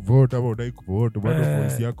unadai kuvote ama unadai kuvote bado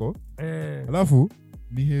voice yako. Alafu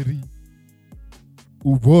ni heri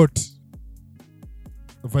uvote,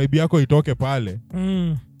 vibe yako itoke pale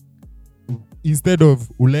instead of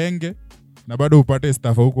ulenge na bado upate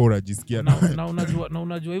staff huko unajisikia. Na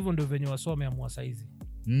unajua hivyo ndio venye wasome amua saizi.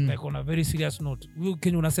 Like on a very serious note, wewe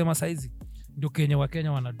Kenya unasema saizi ndio Kenya wa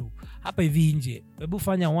Kenya wanadu. Hapa hivi nje, hebu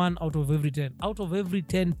fanya 1 out of every 10. Out of every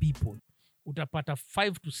 10 people utapata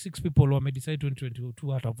 5 to 6 people wamedecide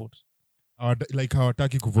 2022 hata vote. Like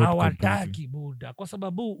hawataki kuvote. Hawataki buda. Kwa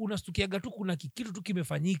sababu unastukiaga tu kuna kitu tu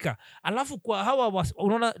kimefanyika. Alafu kwa hawa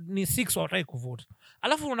unaona ni 6 hawataki kuvote.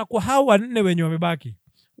 Alafu unakuwa hawa 4 wenye wamebaki.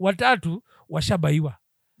 3 washabaiwa.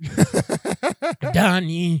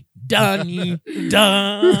 Dani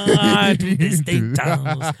to the state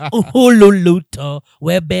towns. Uhululuto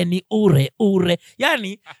webeni ure.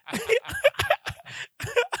 Yani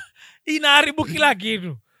inaharibu kila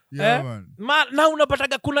kitu. Na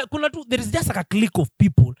unapataga kuna tu there is just like a clique of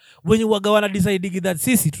people when you wagawana deciding that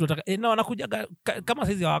sisi tunataka na wanakuja kama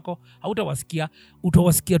sisi wako hautawasikia,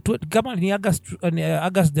 utawasikia tu kama ni August the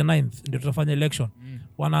 9th ndio tutafanya election.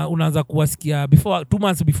 Unaanza kuwasikia before 2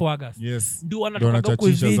 months before August. Yes. Ndio wanatoka kwa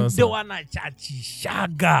hivi ndio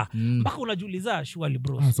wanachachishaga mpaka unajiuliza surely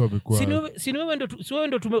bro. Si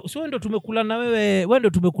wewe ndio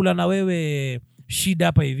tumekula na wewe shida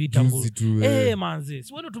hapa hivi tangu. Manze,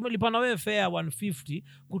 si wewe tumelipa na wewe fare 150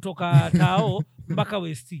 kutoka Tao mpaka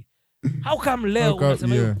West. How come leo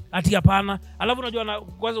unasema ati hapana? Alafu unajua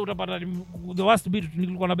kwanza utapata the worst bit,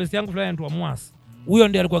 nilikuwa na best yangu fulani tu Amwas. Huyo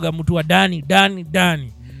ndiye alikuwa mtu wa Dani.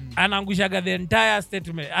 Anaangushaga the entire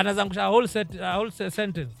statement. Anazangusha whole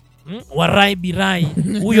sentence. Warai birai.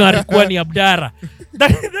 Huyo alikuwa ni Abdara.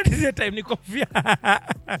 That is the time niko fear.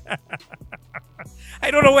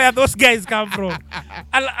 I don't know where those guys come from.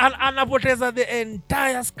 Anapoteza the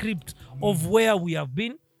entire script of where we have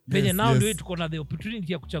been. Penye now ndio tuko na the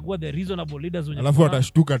opportunity ya kuchagua the reasonable leaders wenye. Alafu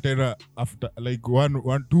atashtuka tena after like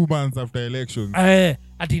 2 months after elections.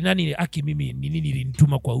 Ati nani mimi ni nini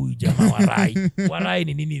nilinituma kwa huyu jamaa Warai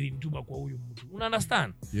ni nini nilinituma kwa huyu mtu. Una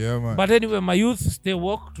understand? Yeah man. But anyway, my youth stay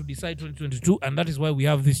woke to decide 2022, and that is why we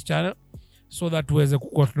have this channel, so that tuweze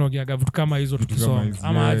kukua tunaongea vitu kama hizo tukisoma.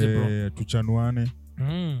 Ama aje bro? Tuchanuane.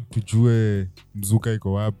 Tujue mzuka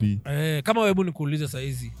iko wapi. Kama wewe nikuulize saa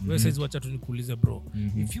hizi, wewe saizi wacha tu nikuulize bro.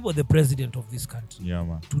 If you were the president of this country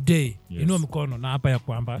today, inua mkono na hapa ya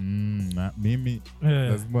kwamba na mimi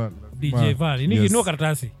lazima DJ Van, inua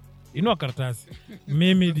karatasi.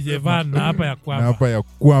 Mimi DJ Van na hapa ya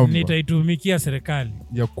kwamba nitaitumikia serikali.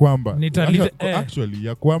 Ya kwamba. Actually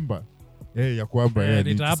ya kwamba. Ya kwamba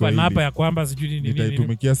nitahapa na hapa ya kwamba sijui nini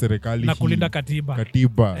nitaitumikia serikali na kulinda katiba.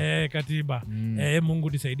 Katiba. Mungu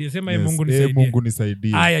nisaidie. Sema Mungu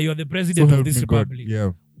nisaidie. Aya, you are the president of this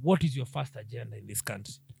republic. What is your first agenda in this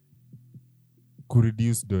country? To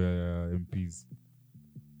reduce the MPs.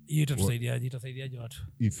 Hiyo itasaidiaje watu?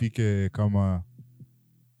 Ifike kama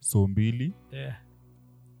 2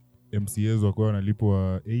 MCAs wako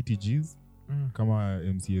wanalipwa 80 Gs. Kama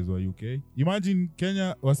MCAs wa UK. Imagine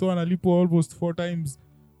Kenya wase wanalipwa almost 4 times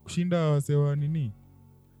kushinda wase wa nini.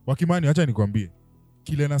 Wakimani, acha nikwambie.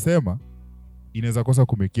 Kile nasema inaweza kosa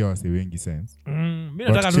kumekia wase wengi sense. Mimi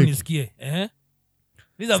nataka tu nisikie.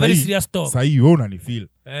 These are very serious talk. Sasa hiyo unanifeel.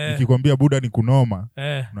 nikikwambia buda ni kunoma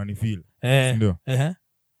unanifeel ndio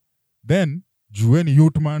then jueni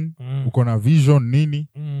youth man uko na vision nini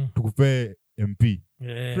tukupe MP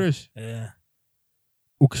fresh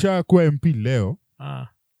ukisha kuwa MP leo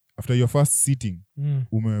after your first sitting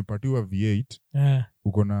umepatiwa V8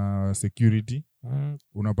 uko na security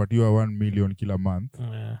unapatiwa 1 million kila month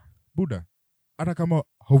buda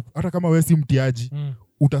hata kama wewe si mtiaji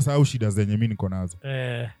utasahau shida zenye mimi niko nazo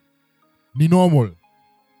ni normal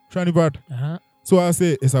shanipata so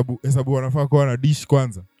ase hesabu wanafaa kuwa na dish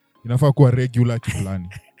kwanza inafaa kuwa regular kiplani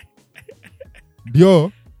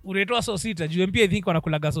ndio uretoa so sita UMP I think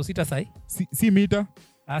wanakulaga so sita sai si mita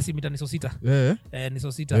si mita ni so sita ni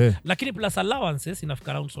so sita lakini plus allowances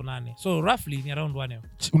inafika around so 8 so roughly ni around 1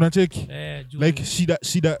 unacheki like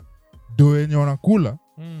shida do yenye wanakula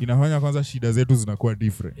inafanya kwanza shida zetu zinakuwa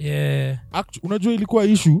different unajua ilikuwa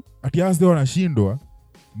issue ati hasa wanashindwa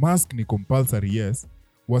mask ni compulsory yes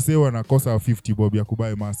wase wanakosa 50 bob ya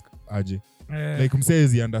kubuy mask aje like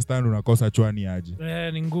msezi understand unakosa chwani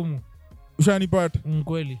aje ni ngumu ushanipata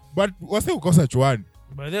kweli but wase ukosa chwani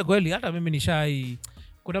by kweli hata mimi nishai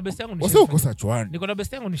kuna best yangu wase ukosa chwani niko na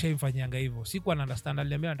best yangu nishaifanyanga hivyo sikuwa na understand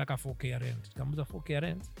aliambia nataka 4k ya rent nikamuza 4k ya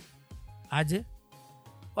rent aje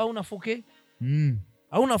au una 4k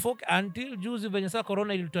hauna 4k until juzi venye saa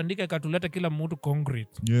corona ilituandika ikatuleta kila mtu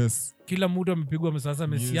concrete yes kila mtu amepigwa msasa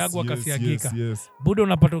amesiagwa kasiagika budo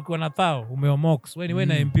unapata ukiwa na thao umeomox wewe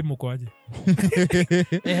na MP mko aje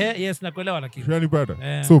yes nakuelewa lakini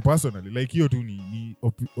unanipata so personally like hiyo tu ni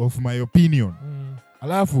of my opinion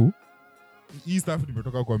alafu hii stuff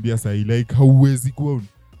nimetoka kuambia sasa like hauwezi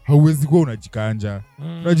kuwa unajikanja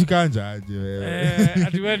unajikanja aje wewe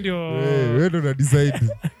ati wewe ndio wewe ndio una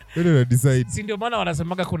decide si ndio maana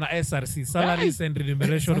wanasemaga kuna SRC Salaries and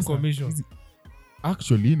Remuneration Commission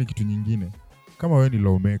actually ni kitu nyingine kama wewe ni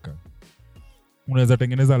lawmaker unaweza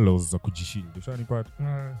tengeneza laws za kujishield ushanipata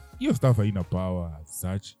hiyo stuff haina power as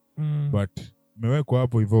such but mewekwa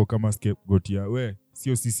hapo hivyo kama scapegoat ya we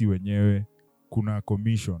sio sisi wenyewe kuna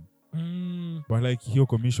commission but like hiyo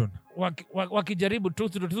commission wakijaribu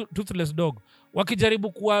toothless dog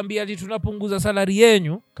wakijaribu kuambia ati tunapunguza salary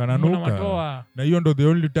yenu kananuka na hiyo ndo the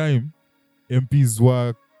only time MPs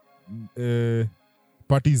wa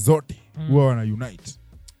party zote huwa wana unite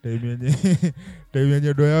time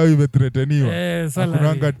yenye do yao imethreateniwa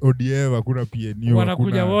hakunanga ODM hakuna PNU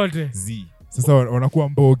wanakuja wote sasa wanakuwa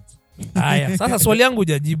mbogi haya sasa swali yangu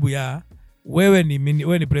hujajibu ya wewe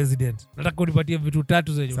ni president nataka unipatie vitu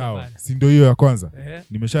 3 zenye unafanya si ndio hiyo ya kwanza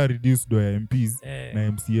nimesha reduce do ya MPs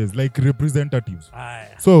na MCAs like representatives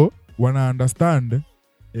so wana understand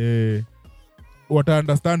wata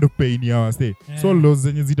understand pain ya wase so laws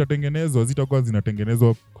zenye zitakuwa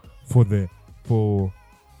zinatengenezwa for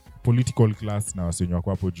political class na wase wenye wako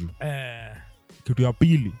hapo juu kitu ya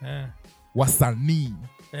pili wasanii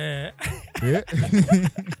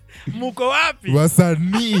muko wapi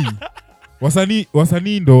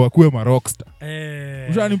wasanii ndo wakuwe marockstar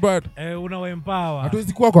ushanipata unawaempower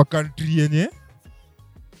hatuwezi kuwa kwa country yenye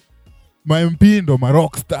ma-MP ndo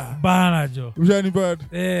marockstar bana jo ushanipata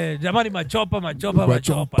jamani machopa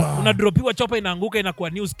unadropiwa chopa inaanguka inakuwa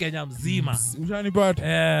news Kenya mzima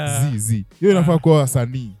ushanipata hiyo inafaa kuwa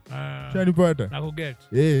wasanii ushanipata na kuget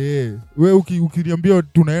wewe ukiniambia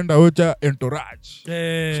tunaenda ocha entourage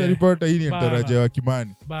ushanipata hii ni entourage ya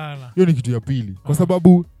Wakimani bana hiyo ni kitu ya pili kwa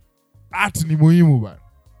sababu art ni muhimu bana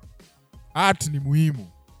art ni muhimu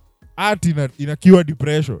art ina cure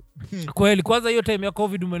depression kweli kwanza hiyo time ya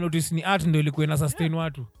covid umenotice ni art ndio ilikuwa ina sustain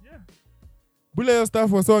watu bila hiyo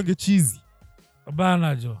stuff wasa wangechizi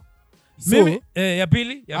bana jo so, mimi ya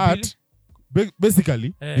pili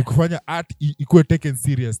basically ni kufanya art ikuwe taken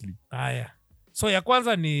seriously haya so ya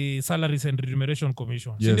kwanza ni Salaries and Remuneration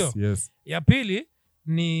Commission yes, ndio yes. ya pili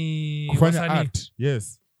ni kufanya art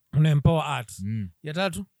yes una empower art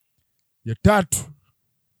ya tatu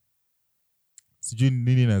sijui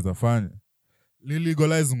nini naweza fanya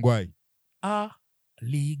legalize ngwai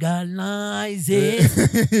legalize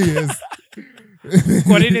yes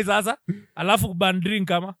kwa nini sasa alafu ban drink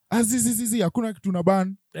kama si hakuna kitu na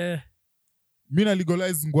ban mimi na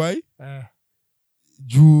legalize ngwai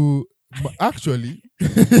juu actually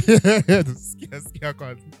sikia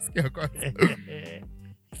kwanza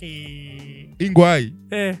ingwai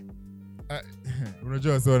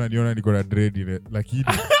unajua sasa wananiona niko na dread lakini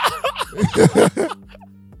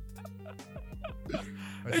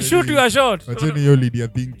shoot your shot acheni hiyo lead ya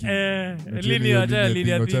thinking lead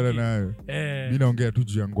ya thinking nayo mimi naongea tu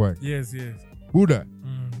juu ya ngwai yes buda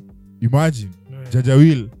imagine Jaja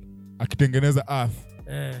Will akitengeneza earth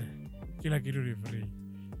kila kitu ni free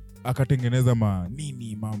akatengeneza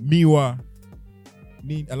miwa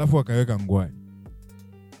nini, alafu akaweka ngwai.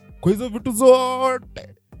 Kwa hizo vitu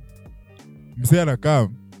zote msee anakaa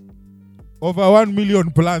over 1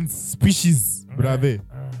 million plants species brother.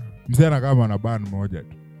 Msee anakaa na ban moja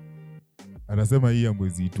tu. Anasema hii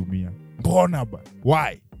amwezi itumia. Mbona ba?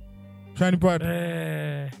 Why?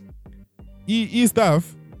 Shanipata. Hii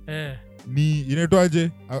stuff ni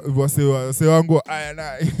inaitwaje? Wase wangu aya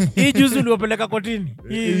na. Hii juzi uliopeleka kotini.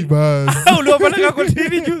 Hii basi. Uliopeleka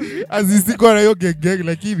kotini juzi. Azisiko na hiyo geng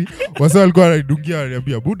lakini wase walikuwa wanadungia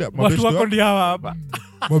wananiambia buda watu wako ndio hapa.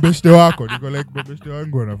 Mabeshte wako niko like mabeshte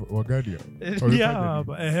wangu wagadi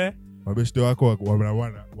hapa. Mabeshte wako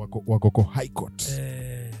wako high court.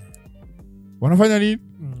 Wanafanya nini?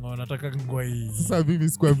 Wanataka ngwai. Sasa mimi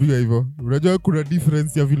sikuambia hivyo. Unajua kuna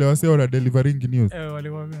difference ya vile wase wana delivering news.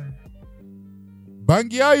 Waliwaambia.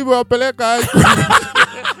 Bangi yao hivyo wapeleka.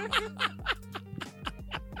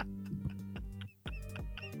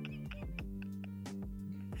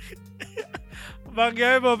 Bangi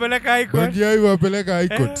yao hivyo wapeleka high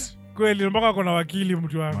court. Kweli mpaka kuna wakili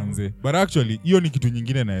mtu wangu. Manze. But actually hiyo ni kitu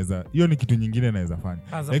nyingine naweza fanya.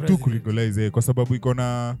 Like to legalize kwa sababu iko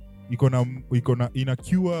na ina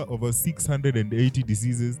cure over 680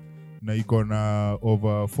 diseases na iko na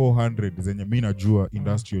over 400 zenye mimi najua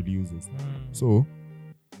industrial uses. So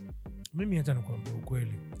mimi hata nikwambia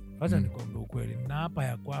ukweli. Na hapa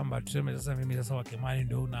ya kwamba tuseme sasa mimi sasa Wakimani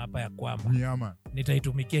ndio una hapa ya kwamba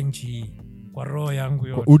nitaitumikia nchi hii kwa roho yangu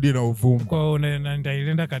yote. Kwa udi na uvumba. Kwa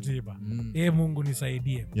nitailenda katiba. Mungu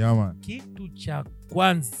nisaidie. Kitu cha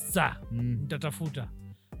kwanza nitatafuta.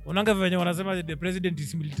 Unaanga venye wanasema the president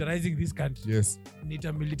is militarizing this country. Yes.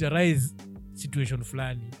 Nitamilitarize situation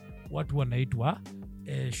fulani. Watu wanaitwa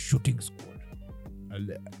shooting squad.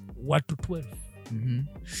 Watu 12.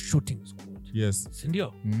 Shooting squad. Yes.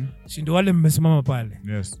 Sindio? Sindio wale mmesimama pale.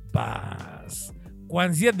 Yes. Bas.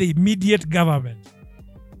 Kuanzia the immediate government.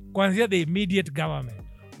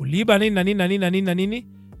 Uliba nini?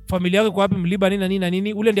 Familia yako kwa wapi mliba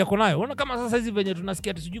nini? Ule ndiye akonayo. Unaona kama sasa hizi venye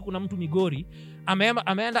tunasikia sijui kuna mtu Migori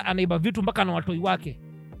ameenda anaiba vitu mpaka na watoi wake.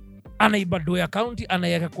 Anaiba do ya county,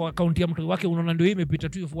 anaiweka kwa county ya mtoi wake, unaona ndio imepita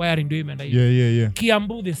tu wiring ndio imeenda hiyo. Yeah.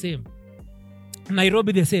 Kiambu the same.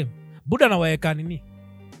 Nairobi the same. Buda na waeka nini?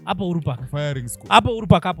 Hapo Urupa. Firing school. Hapo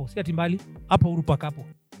Urupa kapo, si ati mbali. Hapo Urupa kapo.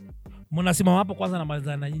 Mnasimama hapo kwanza na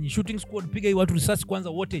malizana na nyinyi. Shooting squad piga hii watu risasi kwanza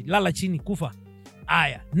wote, lala chini kufa.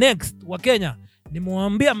 Aya, next wa Kenya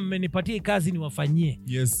nimwambia mmenipatie kazi niwafanyie.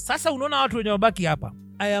 Yes. Sasa unaona watu wenye wabaki hapa.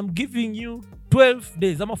 I am giving you 12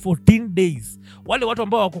 days ama 14 days. Wale watu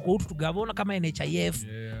ambao wako kwa utu gavana kama NHIF,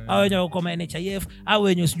 au wenye wako kama NHIF, au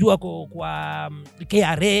wenye sijui wako kwa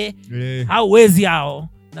KRA, au wezi hao.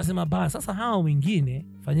 Nasema ba sasa hao wengine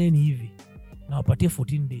fanyeni hivi. Na wapatie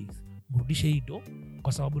 14 days. Mrudishe hido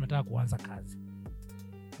kwa sababu nataka kuanza kazi.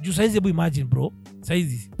 Juu saizi hebu imagine bro,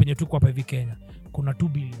 saizi penye tuko hapa hivi Kenya kuna 2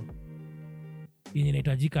 billion yenye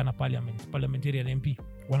inahitajika na parliamentarian MP.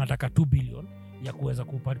 Wanataka 2 billion ya kuweza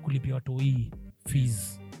kulipia watu hii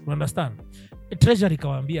fees. You understand? Treasury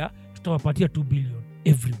kawaambia tutawapatia 2 billion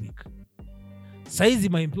every week. Saizi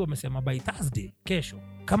ma MP wamesema by Thursday kesho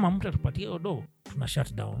kama mtu atupatie odo tuna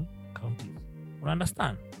shut down counties. You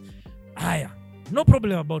understand? Haya, no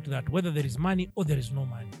problem about that whether there is money or there is no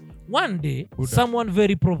money. One day someone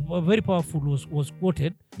very powerful was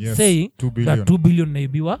quoted saying 2 billion. That 2 billion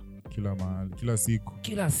naibiwa kila mahali,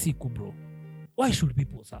 kila siku bro. Why should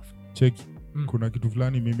people suffer? Check. Kuna kitu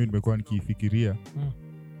fulani mimi nimekuwa nikifikiria.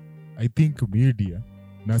 I think media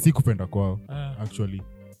na si kupenda kwao actually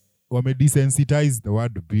wamedesensitize the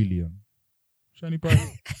word billion. Shanipa.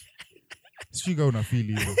 Sika una feel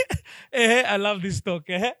hivyo. I love this talk.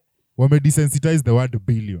 Wamedesensitize the word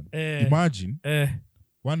billion. Imagine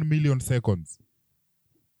 1 million seconds.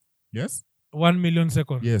 Yes? 1 million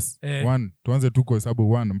seconds. Yes. 1. Tuanze tu kwa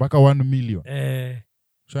hesabu 1 mpaka 1 million.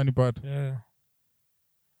 Shanipata.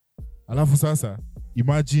 Alafu sasa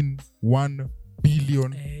imagine 1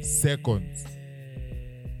 billion seconds.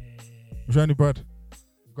 Shanipata.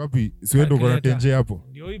 Kapi siwendo kwa tenje hapo.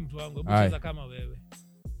 Ndio hii mtu wangu, hebu cheza kama wewe.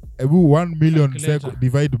 Ebu 1 million seconds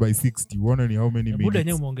divide by 60. Uone ni how many minutes. Buda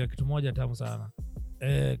yenyewe umeongea kitu moja tamu sana.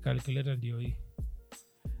 Calculator ndio hii.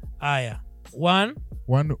 Aya.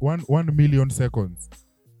 1 million seconds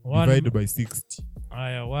divided by 60.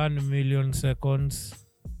 Aya, 1 million seconds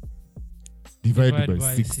divided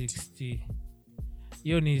by 60.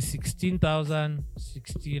 Hiyo ni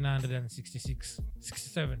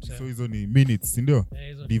 16,1666 so hizo ni minutes, ndio?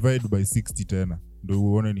 Divide by 60 tena ndio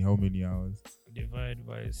uone ni how many hours. Divide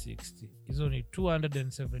by 60 hizo ni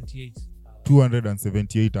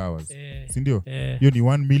 278 hours. Si ndio? Hiyo ni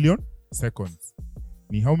 1 million seconds.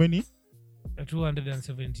 Ni how many?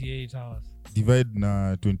 278 hours divide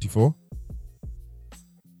na 24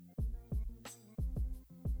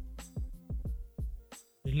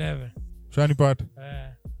 11 shanipata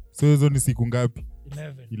so hizo ni siku ngapi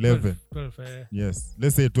 11 yes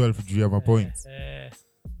let's say 12 juu ya mapoints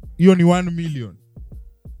hiyo ni 1 million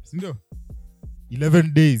sindio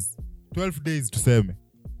 11 days 12 days tuseme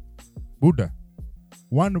buda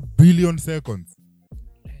 1 billion seconds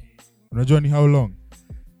unajua ni how long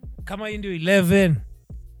kama hii ndio 11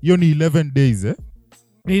 hiyo ni 11 days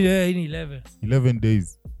hii ni 11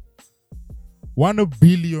 days 1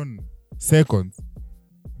 billion seconds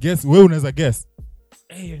guess wewe unaweza guess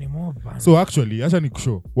hiyo ni mob so actually acha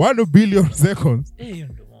nikushow 1 billion seconds hiyo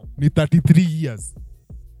ndio mob ni 33 years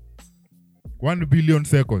 1 billion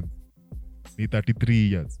seconds ni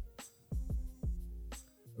 33 years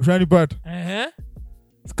ushanipata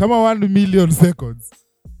kama 1 million seconds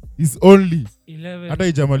is only 11 hata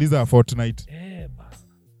ijamaliza a fortnight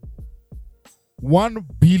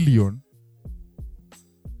 1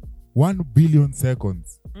 billion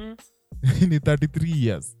seconds ni 33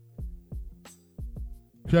 years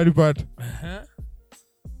ushanipata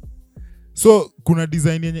so kuna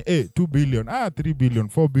design yenye 2 billion 3 billion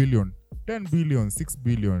 4 billion 10 billion 6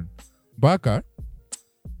 billion mpaka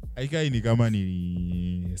aikai ni kama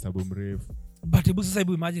ni hesabu mrefu but hebu sasa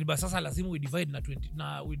imagine but sasa lazima we divide na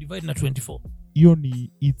 24 hiyo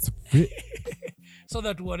ni it's so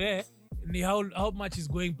that what ni how much is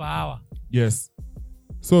going per hour yes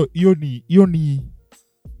so hiyo ni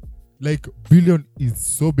like billion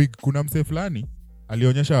is so big kuna mse fulani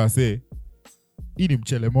alionyesha wase hii ni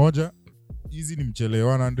mchele moja hizi ni mchele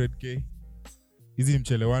 100k hizi ni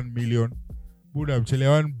mchele 1 million buda mchele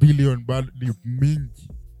 1 billion but ni mingi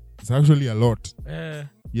it's actually a lot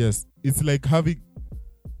yes it's like having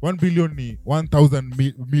 1 billion ni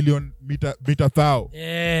 1000 million meter thou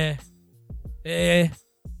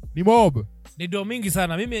ni mob ni do mingi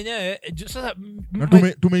sana mimi yenyewe sasa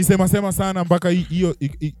tumeisema sema sana mpaka hiyo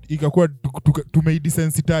ikakuwa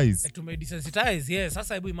tumeidesensitize yes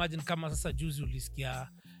sasa hebu imagine kama sasa juzi ulisikia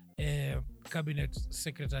cabinet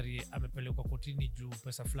secretary amepelekwa kotini juu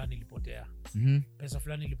pesa fulani ilipotea pesa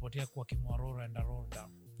fulani ilipotea kwa Kimwarora and roll down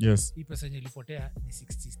yes hii pesa yenye ilipotea ni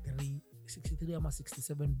 63 ama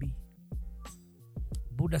 67b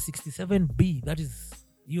buda 67b that is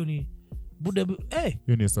hiyo ni buda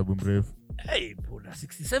hiyo ni hesabu mrefu buda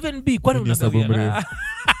 67b kwani unagawia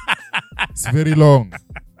it's very long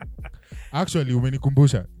actually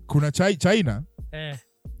umenikumbusha kuna China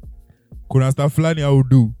kuna staff fulani au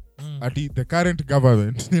do ati the current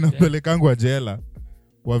government ninapelekangwa jela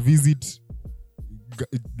wa visit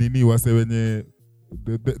nini wase wenye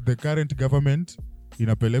the current government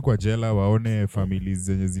inapelekwa jela waone families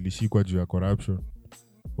zenye zilishikwa juu ya corruption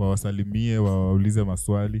wawasalimie waulize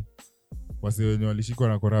maswali wase wenye walishikwa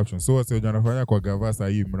na corruption so wase wenye wanafanya kwa gava saa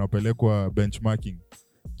hii mnapelekwa benchmarking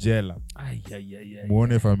jela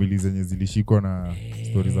muone families zenye zilishikwa na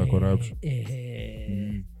stories za corruption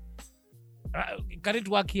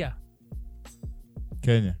karitu wakia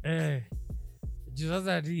Kenya juu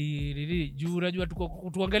sasa juu unajua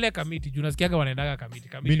tuongelea kamiti juu nasikiaga wanaendaga kamiti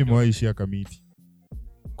mimi nimewaishia kamiti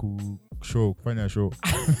kufanya show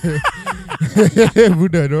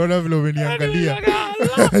buda naona vile umeniangalia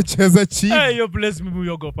cheza chini hiyo place mimi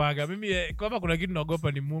uyogopaga mimi kama kuna kitu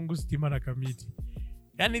naogopa ni Mungu stima na kamiti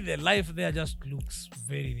yani the life there just looks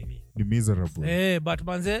very ni miserable but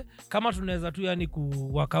manze kama tunaweza tu yani ku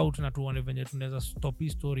work out na tuone venye tunaweza stop hii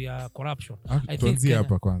story ya corruption I think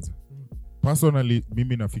hapa kwanza personally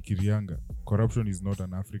mimi nafikirianga corruption is not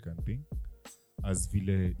an African thing as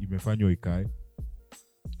vile imefanywa ikae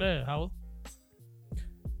how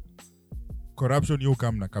corruption you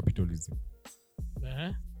come na capitalism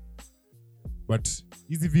but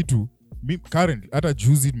hizi vitu currently hata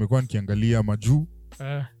juzi nimekuwa nikiangalia majuu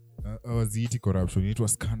waziiti corruption it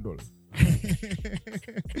was scandal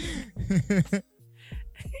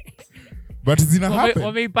but zina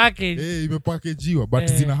happen imepackagewa but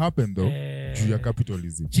zina happen though juu ya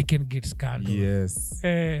capitalism chicken gate scandal yes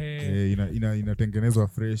inatengenezwa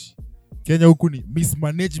fresh Kenya huku ni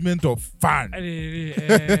mismanagement of fund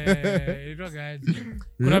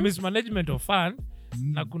kuna mismanagement of fund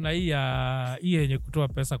na kuna hii yenye kutoa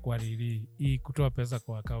pesa kwa hii kutoa pesa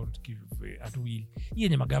kwa account at will hii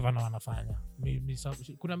yenye magavana wanafanya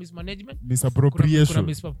kuna mismanagement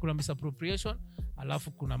kuna misappropriation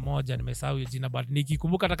alafu kuna moja nimesahau hiyo jina but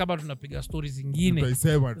nikikumbuka hata kama tunapiga stories zingine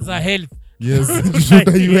za health yes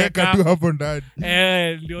tutaiweka tu hapo ndani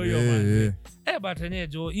ndio hiyo but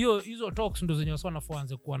jo hizo talks ndo zenye wasona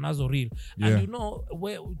fuanze kuwa nazo real and you know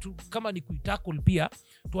kama ni kuitackle pia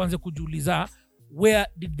tuanze kujiuliza where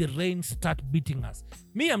did the rain start beating us?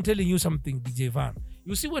 Me, I'm telling you something, DJ Van.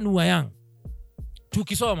 You see, when we were young,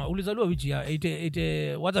 tukisoma ulizaliwa which year?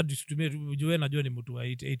 88 wacha tusitumie ujue najua ni mtu wa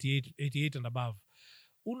 88 and above.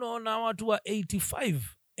 Unaona watu wa 85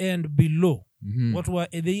 and below. Watu wa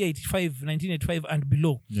the year 1985 and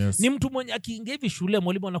below. Yes. Ni mtu mwenye akiingia hivi shule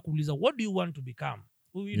mwalimu anakuuliza what do you want to become?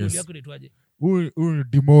 Huyu ndio yako inaitwaje?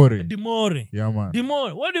 Dimore. Yeah, man.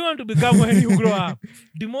 Dimore. What do you want to become when you grow up?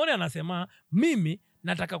 Dimore anasema mimi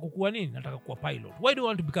nataka kukua nini? Nataka kuwa pilot. Why do you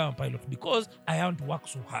want to become a pilot? Because I want to work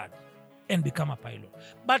so hard and become a pilot.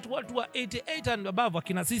 But watu wa 88 and above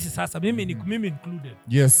akina sisi sasa mimi included.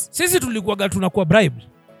 Yes. Sisi tulikuwa tunakuwa bribed.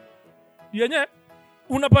 Yenye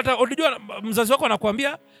unapata unajua mzazi wako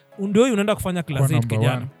anakuambia ndio wewe unaenda kufanya class 8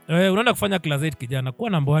 kijana. Unaenda kufanya class 8 kijana. Kuwa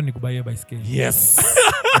number 1 ni kubaia baiskeli. Yes.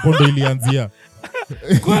 Hapo ndio ilianzia.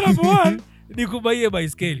 Kuwa number 1 ni kubaia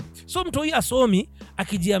baiskeli. So mtu huyu asomi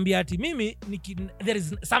akijiambia ati mimi there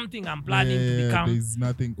is something I'm planning to become. There is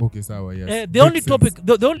nothing. Okay, sawa, yes. The only topic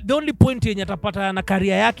the only point yenye atapata na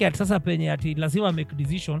career yake ati sasa penye ati lazima make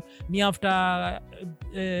decision ni after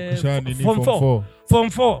form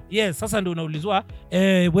 4. Yes, sasa ndio unaulizwa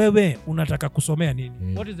wewe unataka kusomea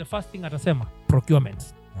nini? What is the first thing atasema?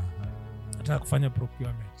 Procurement. Ataka kufanya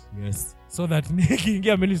procurement. Yes. So that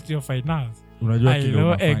nikiingia Ministry of Finance unajua I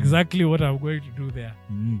know exactly what I'm going to do there.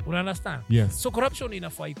 You understand? Yes. So corruption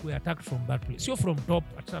inafaa ikuwe attacked from that place. Sio from top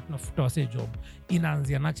attack tunafuta wase job.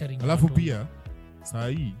 Inaanzia nurturing. Alafu pia saa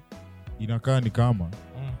hii inakaa ni kama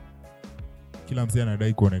kila msee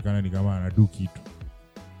anadai kuonekana ni kama anadu kitu.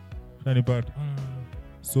 Unanipata?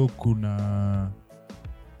 So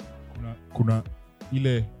kuna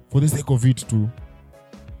ile for the sake of it too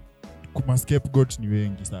kuma scapegoat ni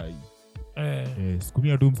wengi saa hii.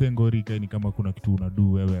 Sikumia tu msee ngori kai ni kama kuna kitu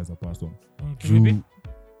unadu wewe as a person.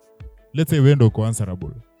 Let's say wewe ndio uko answerable.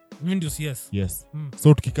 Windows, yes.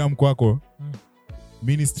 So tukikam kwako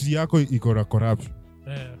ministry yako iko na corruption.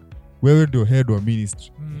 Wewe ndio head wa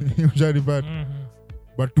ministry. Unanipata?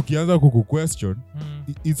 But tukianza kukuquestion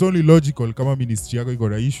it's only logical kama ministry yako iko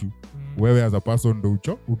na issue wewe as a person ndo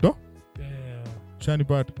uto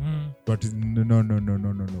shanipata. But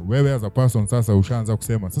no wewe as a person sasa ushaanza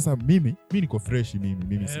kusema sasa mimi niko fresh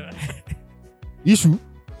mimi issue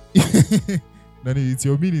nani it's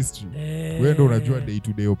your ministry. Wewe ndo unajua day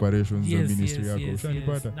to day operations za ministry yako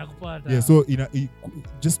shanipata. Yeah, so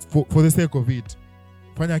just for the sake of it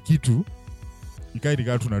fanya kitu ikaidi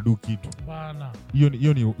kama tunadu kitu bana.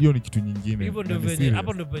 Hiyo ni kitu nyingine. Hivyo ndio venye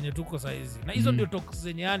hapo ndio venye tuko saa hizi. Na hizo ndio talks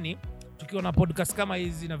zenye yani tukiwa na podcast kama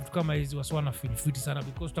hizi na vitu kama hizi waswana feel fit sana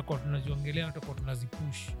because tutakuwa tunaziongelea na tutakuwa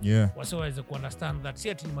tunazipush. Wase waweze ku understand that si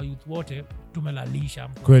ati ni youth wote tumelalisha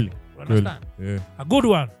mtu. Kweli. Understand? Yeah. A good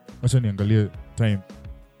one. Acha niangalie time.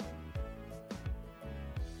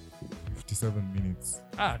 57 minutes.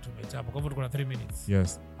 Tumechapa. Kwa hivyo tuko na 3 minutes.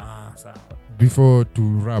 Yes. Sawa. Before to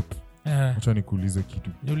wrap, acha nikuulize kitu.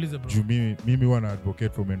 Niulize bro. Juu mimi wana advocate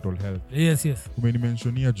for mental health. Yes.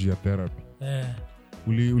 Umenimentionia juu ya therapy.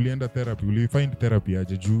 Ulienda therapy, find therapy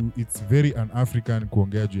aje juu it's very un-African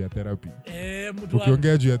kuongea juu ya therapy.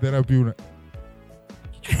 Ukiongea juu ya therapy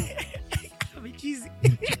michizi.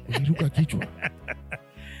 Unaruka kichwa.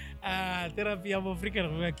 Therapy ya Afrika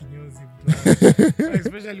inakuwa kinyozi mtu.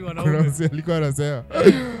 Especially wanaume. Alikuwa anasema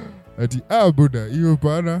ati buda hiyo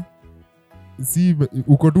pana si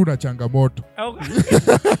uko tu na changamoto.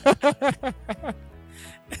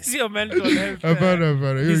 Sio mental health.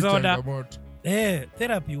 Hapana, hiyo changamoto.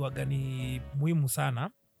 Therapy waga ni muhimu sana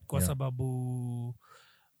kwa sababu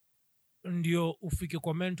ndio ufike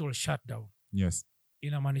kwa mental shutdown. Yes.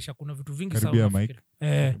 Inamaanisha kuna vitu vingi sana.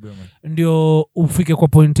 Ndio ufike kwa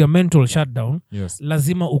point ya mental shutdown. Yes.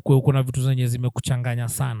 Lazima uko na vitu zenye zimekuchanganya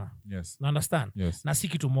sana. Yes. You understand? Yes. Na si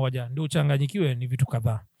kitu moja ndio uchanganyikiwe, ni vitu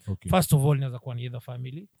kadhaa. Okay. First of all inaweza kuwa ni either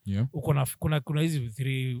family. Kuna hizi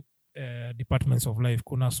 3 departments of life.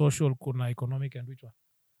 Kuna social, kuna economic and which one?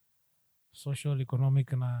 Social,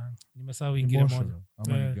 economic na nimesahau ingine moja.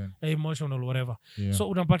 Emotional whatever. So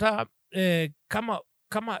unapata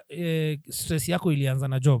kama stress yako ilianza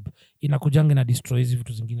na job inakujanga na destroy hizi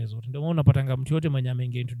vitu zingine zote. Ndio maana unapata mtu yote mwenye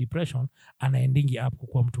ameingia into depression anaendingi up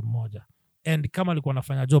kwa mtu mmoja. And kama alikuwa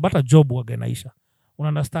anafanya job hata job huwa inaisha. Una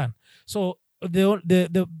understand? So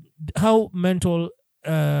the how mental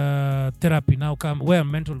therapy now where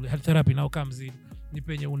mental health therapy now comes in ni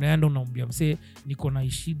penye unaenda unaambia msee niko na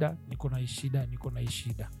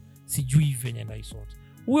shida sijui venye ndaisort.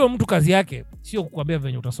 Huyo mtu kazi yake sio kukuambia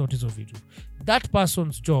venye utasort hizo vitu. That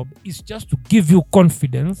person's job is just to give you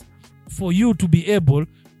confidence for you to be able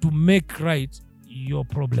to make right your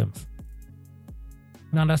problems.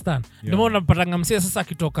 Na understand. Ndio maana unapatanga msee sasa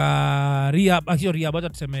akitoka rehab, acha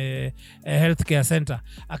tuseme healthcare center.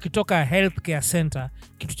 Akitoka healthcare center,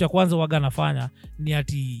 kitu cha kwanza waga anafanya ni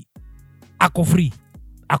ati ako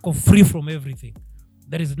free from everything.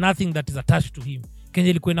 There is nothing that is attached to him. Kenye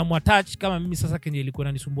ilikuwa inamwattach kama mimi sasa, kenye ilikuwa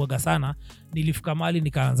inanisumbuaga sana, nilifika mahali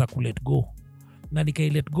nikaanza ku let go. Na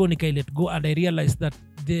let go and I realized that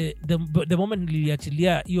the moment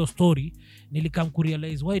niliachilia hiyo story, nilikam ku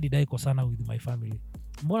realize why did I kosana with my family?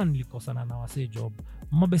 Mbona nilikosana na wase job?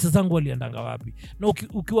 Mabesa zangu waliandanga wapi? Na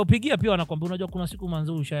ukiwapigia pia wanakuambia unajua kuna siku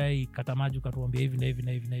manzo ushai kata maji ukatuambia hivi na hivi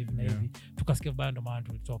na hivi na hivi na hivi. Tukasikia baya ndo maana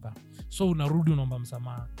tulitoka. So unarudi unaomba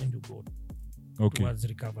msamaha and you go. Okay. Towards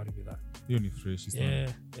recovery with that. Hiyo ni fresh sana.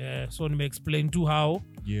 Yeah. So nime explain to how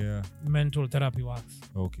mental therapy works.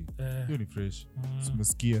 Okay. Hiyo ni fresh.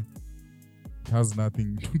 Simesikia. It has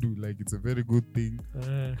nothing to do, like it's a very good thing.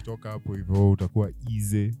 Kutoka hapo hivyo utakuwa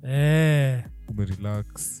easy.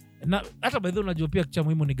 Umerelax. Na hata by the way unajua pia kitu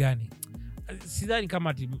muhimu ni gani? Sidhani kama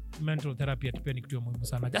ati mental therapy atipia ni kitu muhimu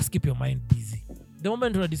sana. Just keep your mind busy. The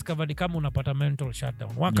moment you discover ni kama unapata mental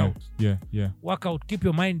shutdown, workout. Yeah. Workout, keep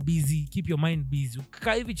your mind busy.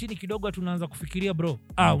 Ukikaa hivi chini kidogo tunaanza kufikiria bro.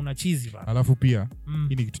 Una cheesy bana. Alafu pia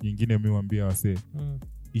hii ni kitu nyingine nimewaambia wase.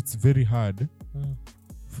 It's very hard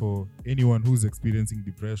for anyone who's experiencing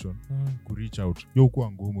depression to reach out. Yo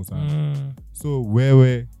kwa ngumu sana. So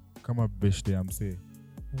wewe kama beshte ya mse,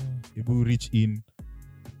 hebu reach in,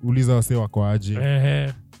 uliza wase wako aje.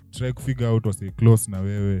 Try to figure out wase close na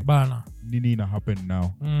wewe. Bana. Nini ina happen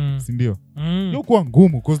now? Si ndio? Yo kwa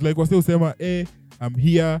ngumu cause like wase usema I'm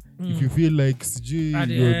here. If you feel like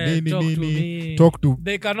talk to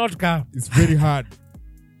they cannot come. It's very hard.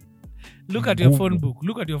 Look at your phone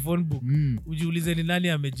book. Ujiulize ni nani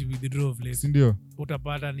amejibwithdraw vile. Si ndio?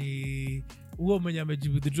 Utapata ni huo mwenye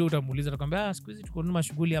amejibwithdraw, utamuuliza atakwambia siku hizi tuko numa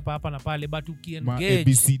shughuli hapa na pale, but ukiengage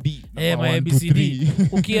ABCD.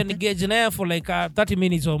 Ukiengage naye for like 30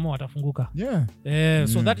 minutes or more atafunguka.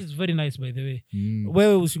 So that is very nice by the way.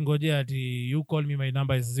 Wewe usingoje ati you call me, my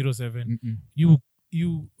number is 07. You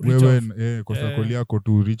reach out. Kwa sakoli yako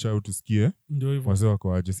to reach out tusikie. Ndio hivyo. Wase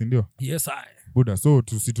wako aje, si ndio? Yes I. Buda, so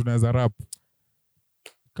tunaweza rap.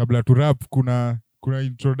 Kabla tu rap kuna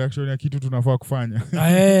introduction ya kitu tunafaa kufanya.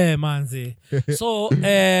 Manze. So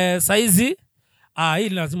saizi hii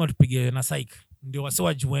lazima tupige na psych. Ndio wase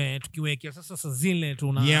wajue tukiwekea sasa zile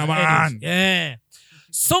tuna. Yeah man.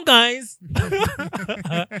 So guys,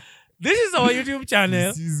 this is our YouTube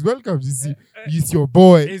channel. Welcome. It's your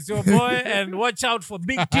boy. It's your boy and watch out for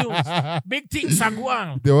big tunes. Big things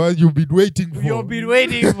Sagwan. The one you've been waiting for.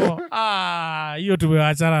 Hiyo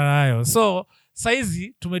tumeachana nayo. So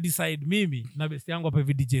saizi tumedecide mimi na best yangu hapa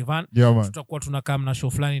hivi DJ Van. Tutakuwa tunakaa na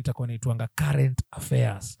show fulani itakuwa inaitwanga Current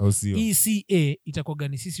Affairs. ECA itakuwa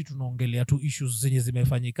gani, sisi tunaongelea tu issues zenye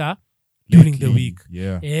zimefanyika during the week.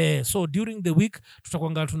 So during the week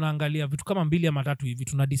tutakuwa tunaangalia vitu kama 2 ama 3 hivi,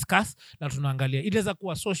 tuna discuss na tunaangalia. Inaweza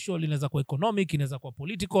kuwa social, inaweza kuwa economic, inaweza kuwa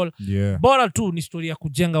political. Bora tu ni story ya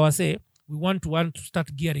kujenga wase. We want to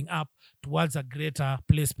start gearing up towards a greater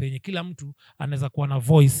place penye kila mtu anaweza kuwa na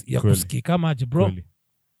voice ya kusikika kama aje bro.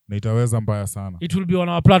 Na itaweza mbaya sana. It will be on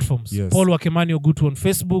our platforms. Paul Wakimani Ogutu on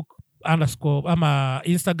Facebook _ ama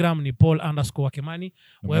Instagram ni Paul_Wakimani.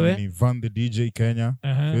 Wewe ni Van the DJ Kenya,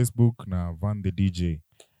 Facebook na Van the DJ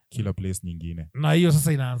kila place nyingine. Na hiyo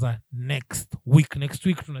sasa inaanza next week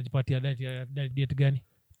tunajipatia date gani?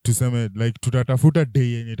 Tuseme like tutatafuta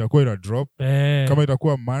day yenye itakuwa ina drop. Kama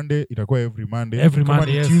itakuwa Monday itakuwa every Monday. Kama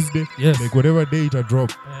ni Tuesday, like whatever day ita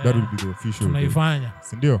drop, that will be the official. Tunaifanya.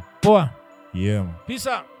 Si ndio? Poa. Peace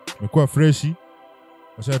out. Imekuwa freshi.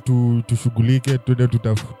 Acha tushughulike, tuende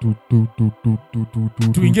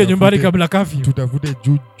tuingie nyumbani kabla curfew. Tutafute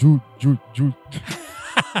juu.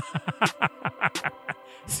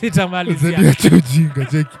 Sitamalizia. Ujinga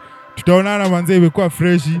cheki. Tutaonana manze, imekuwa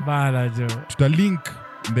freshi. Bana jo. Tutalink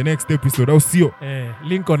in the next episode au sio?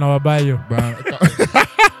 Link on our bio.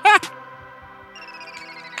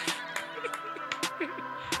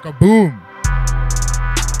 Kaboom.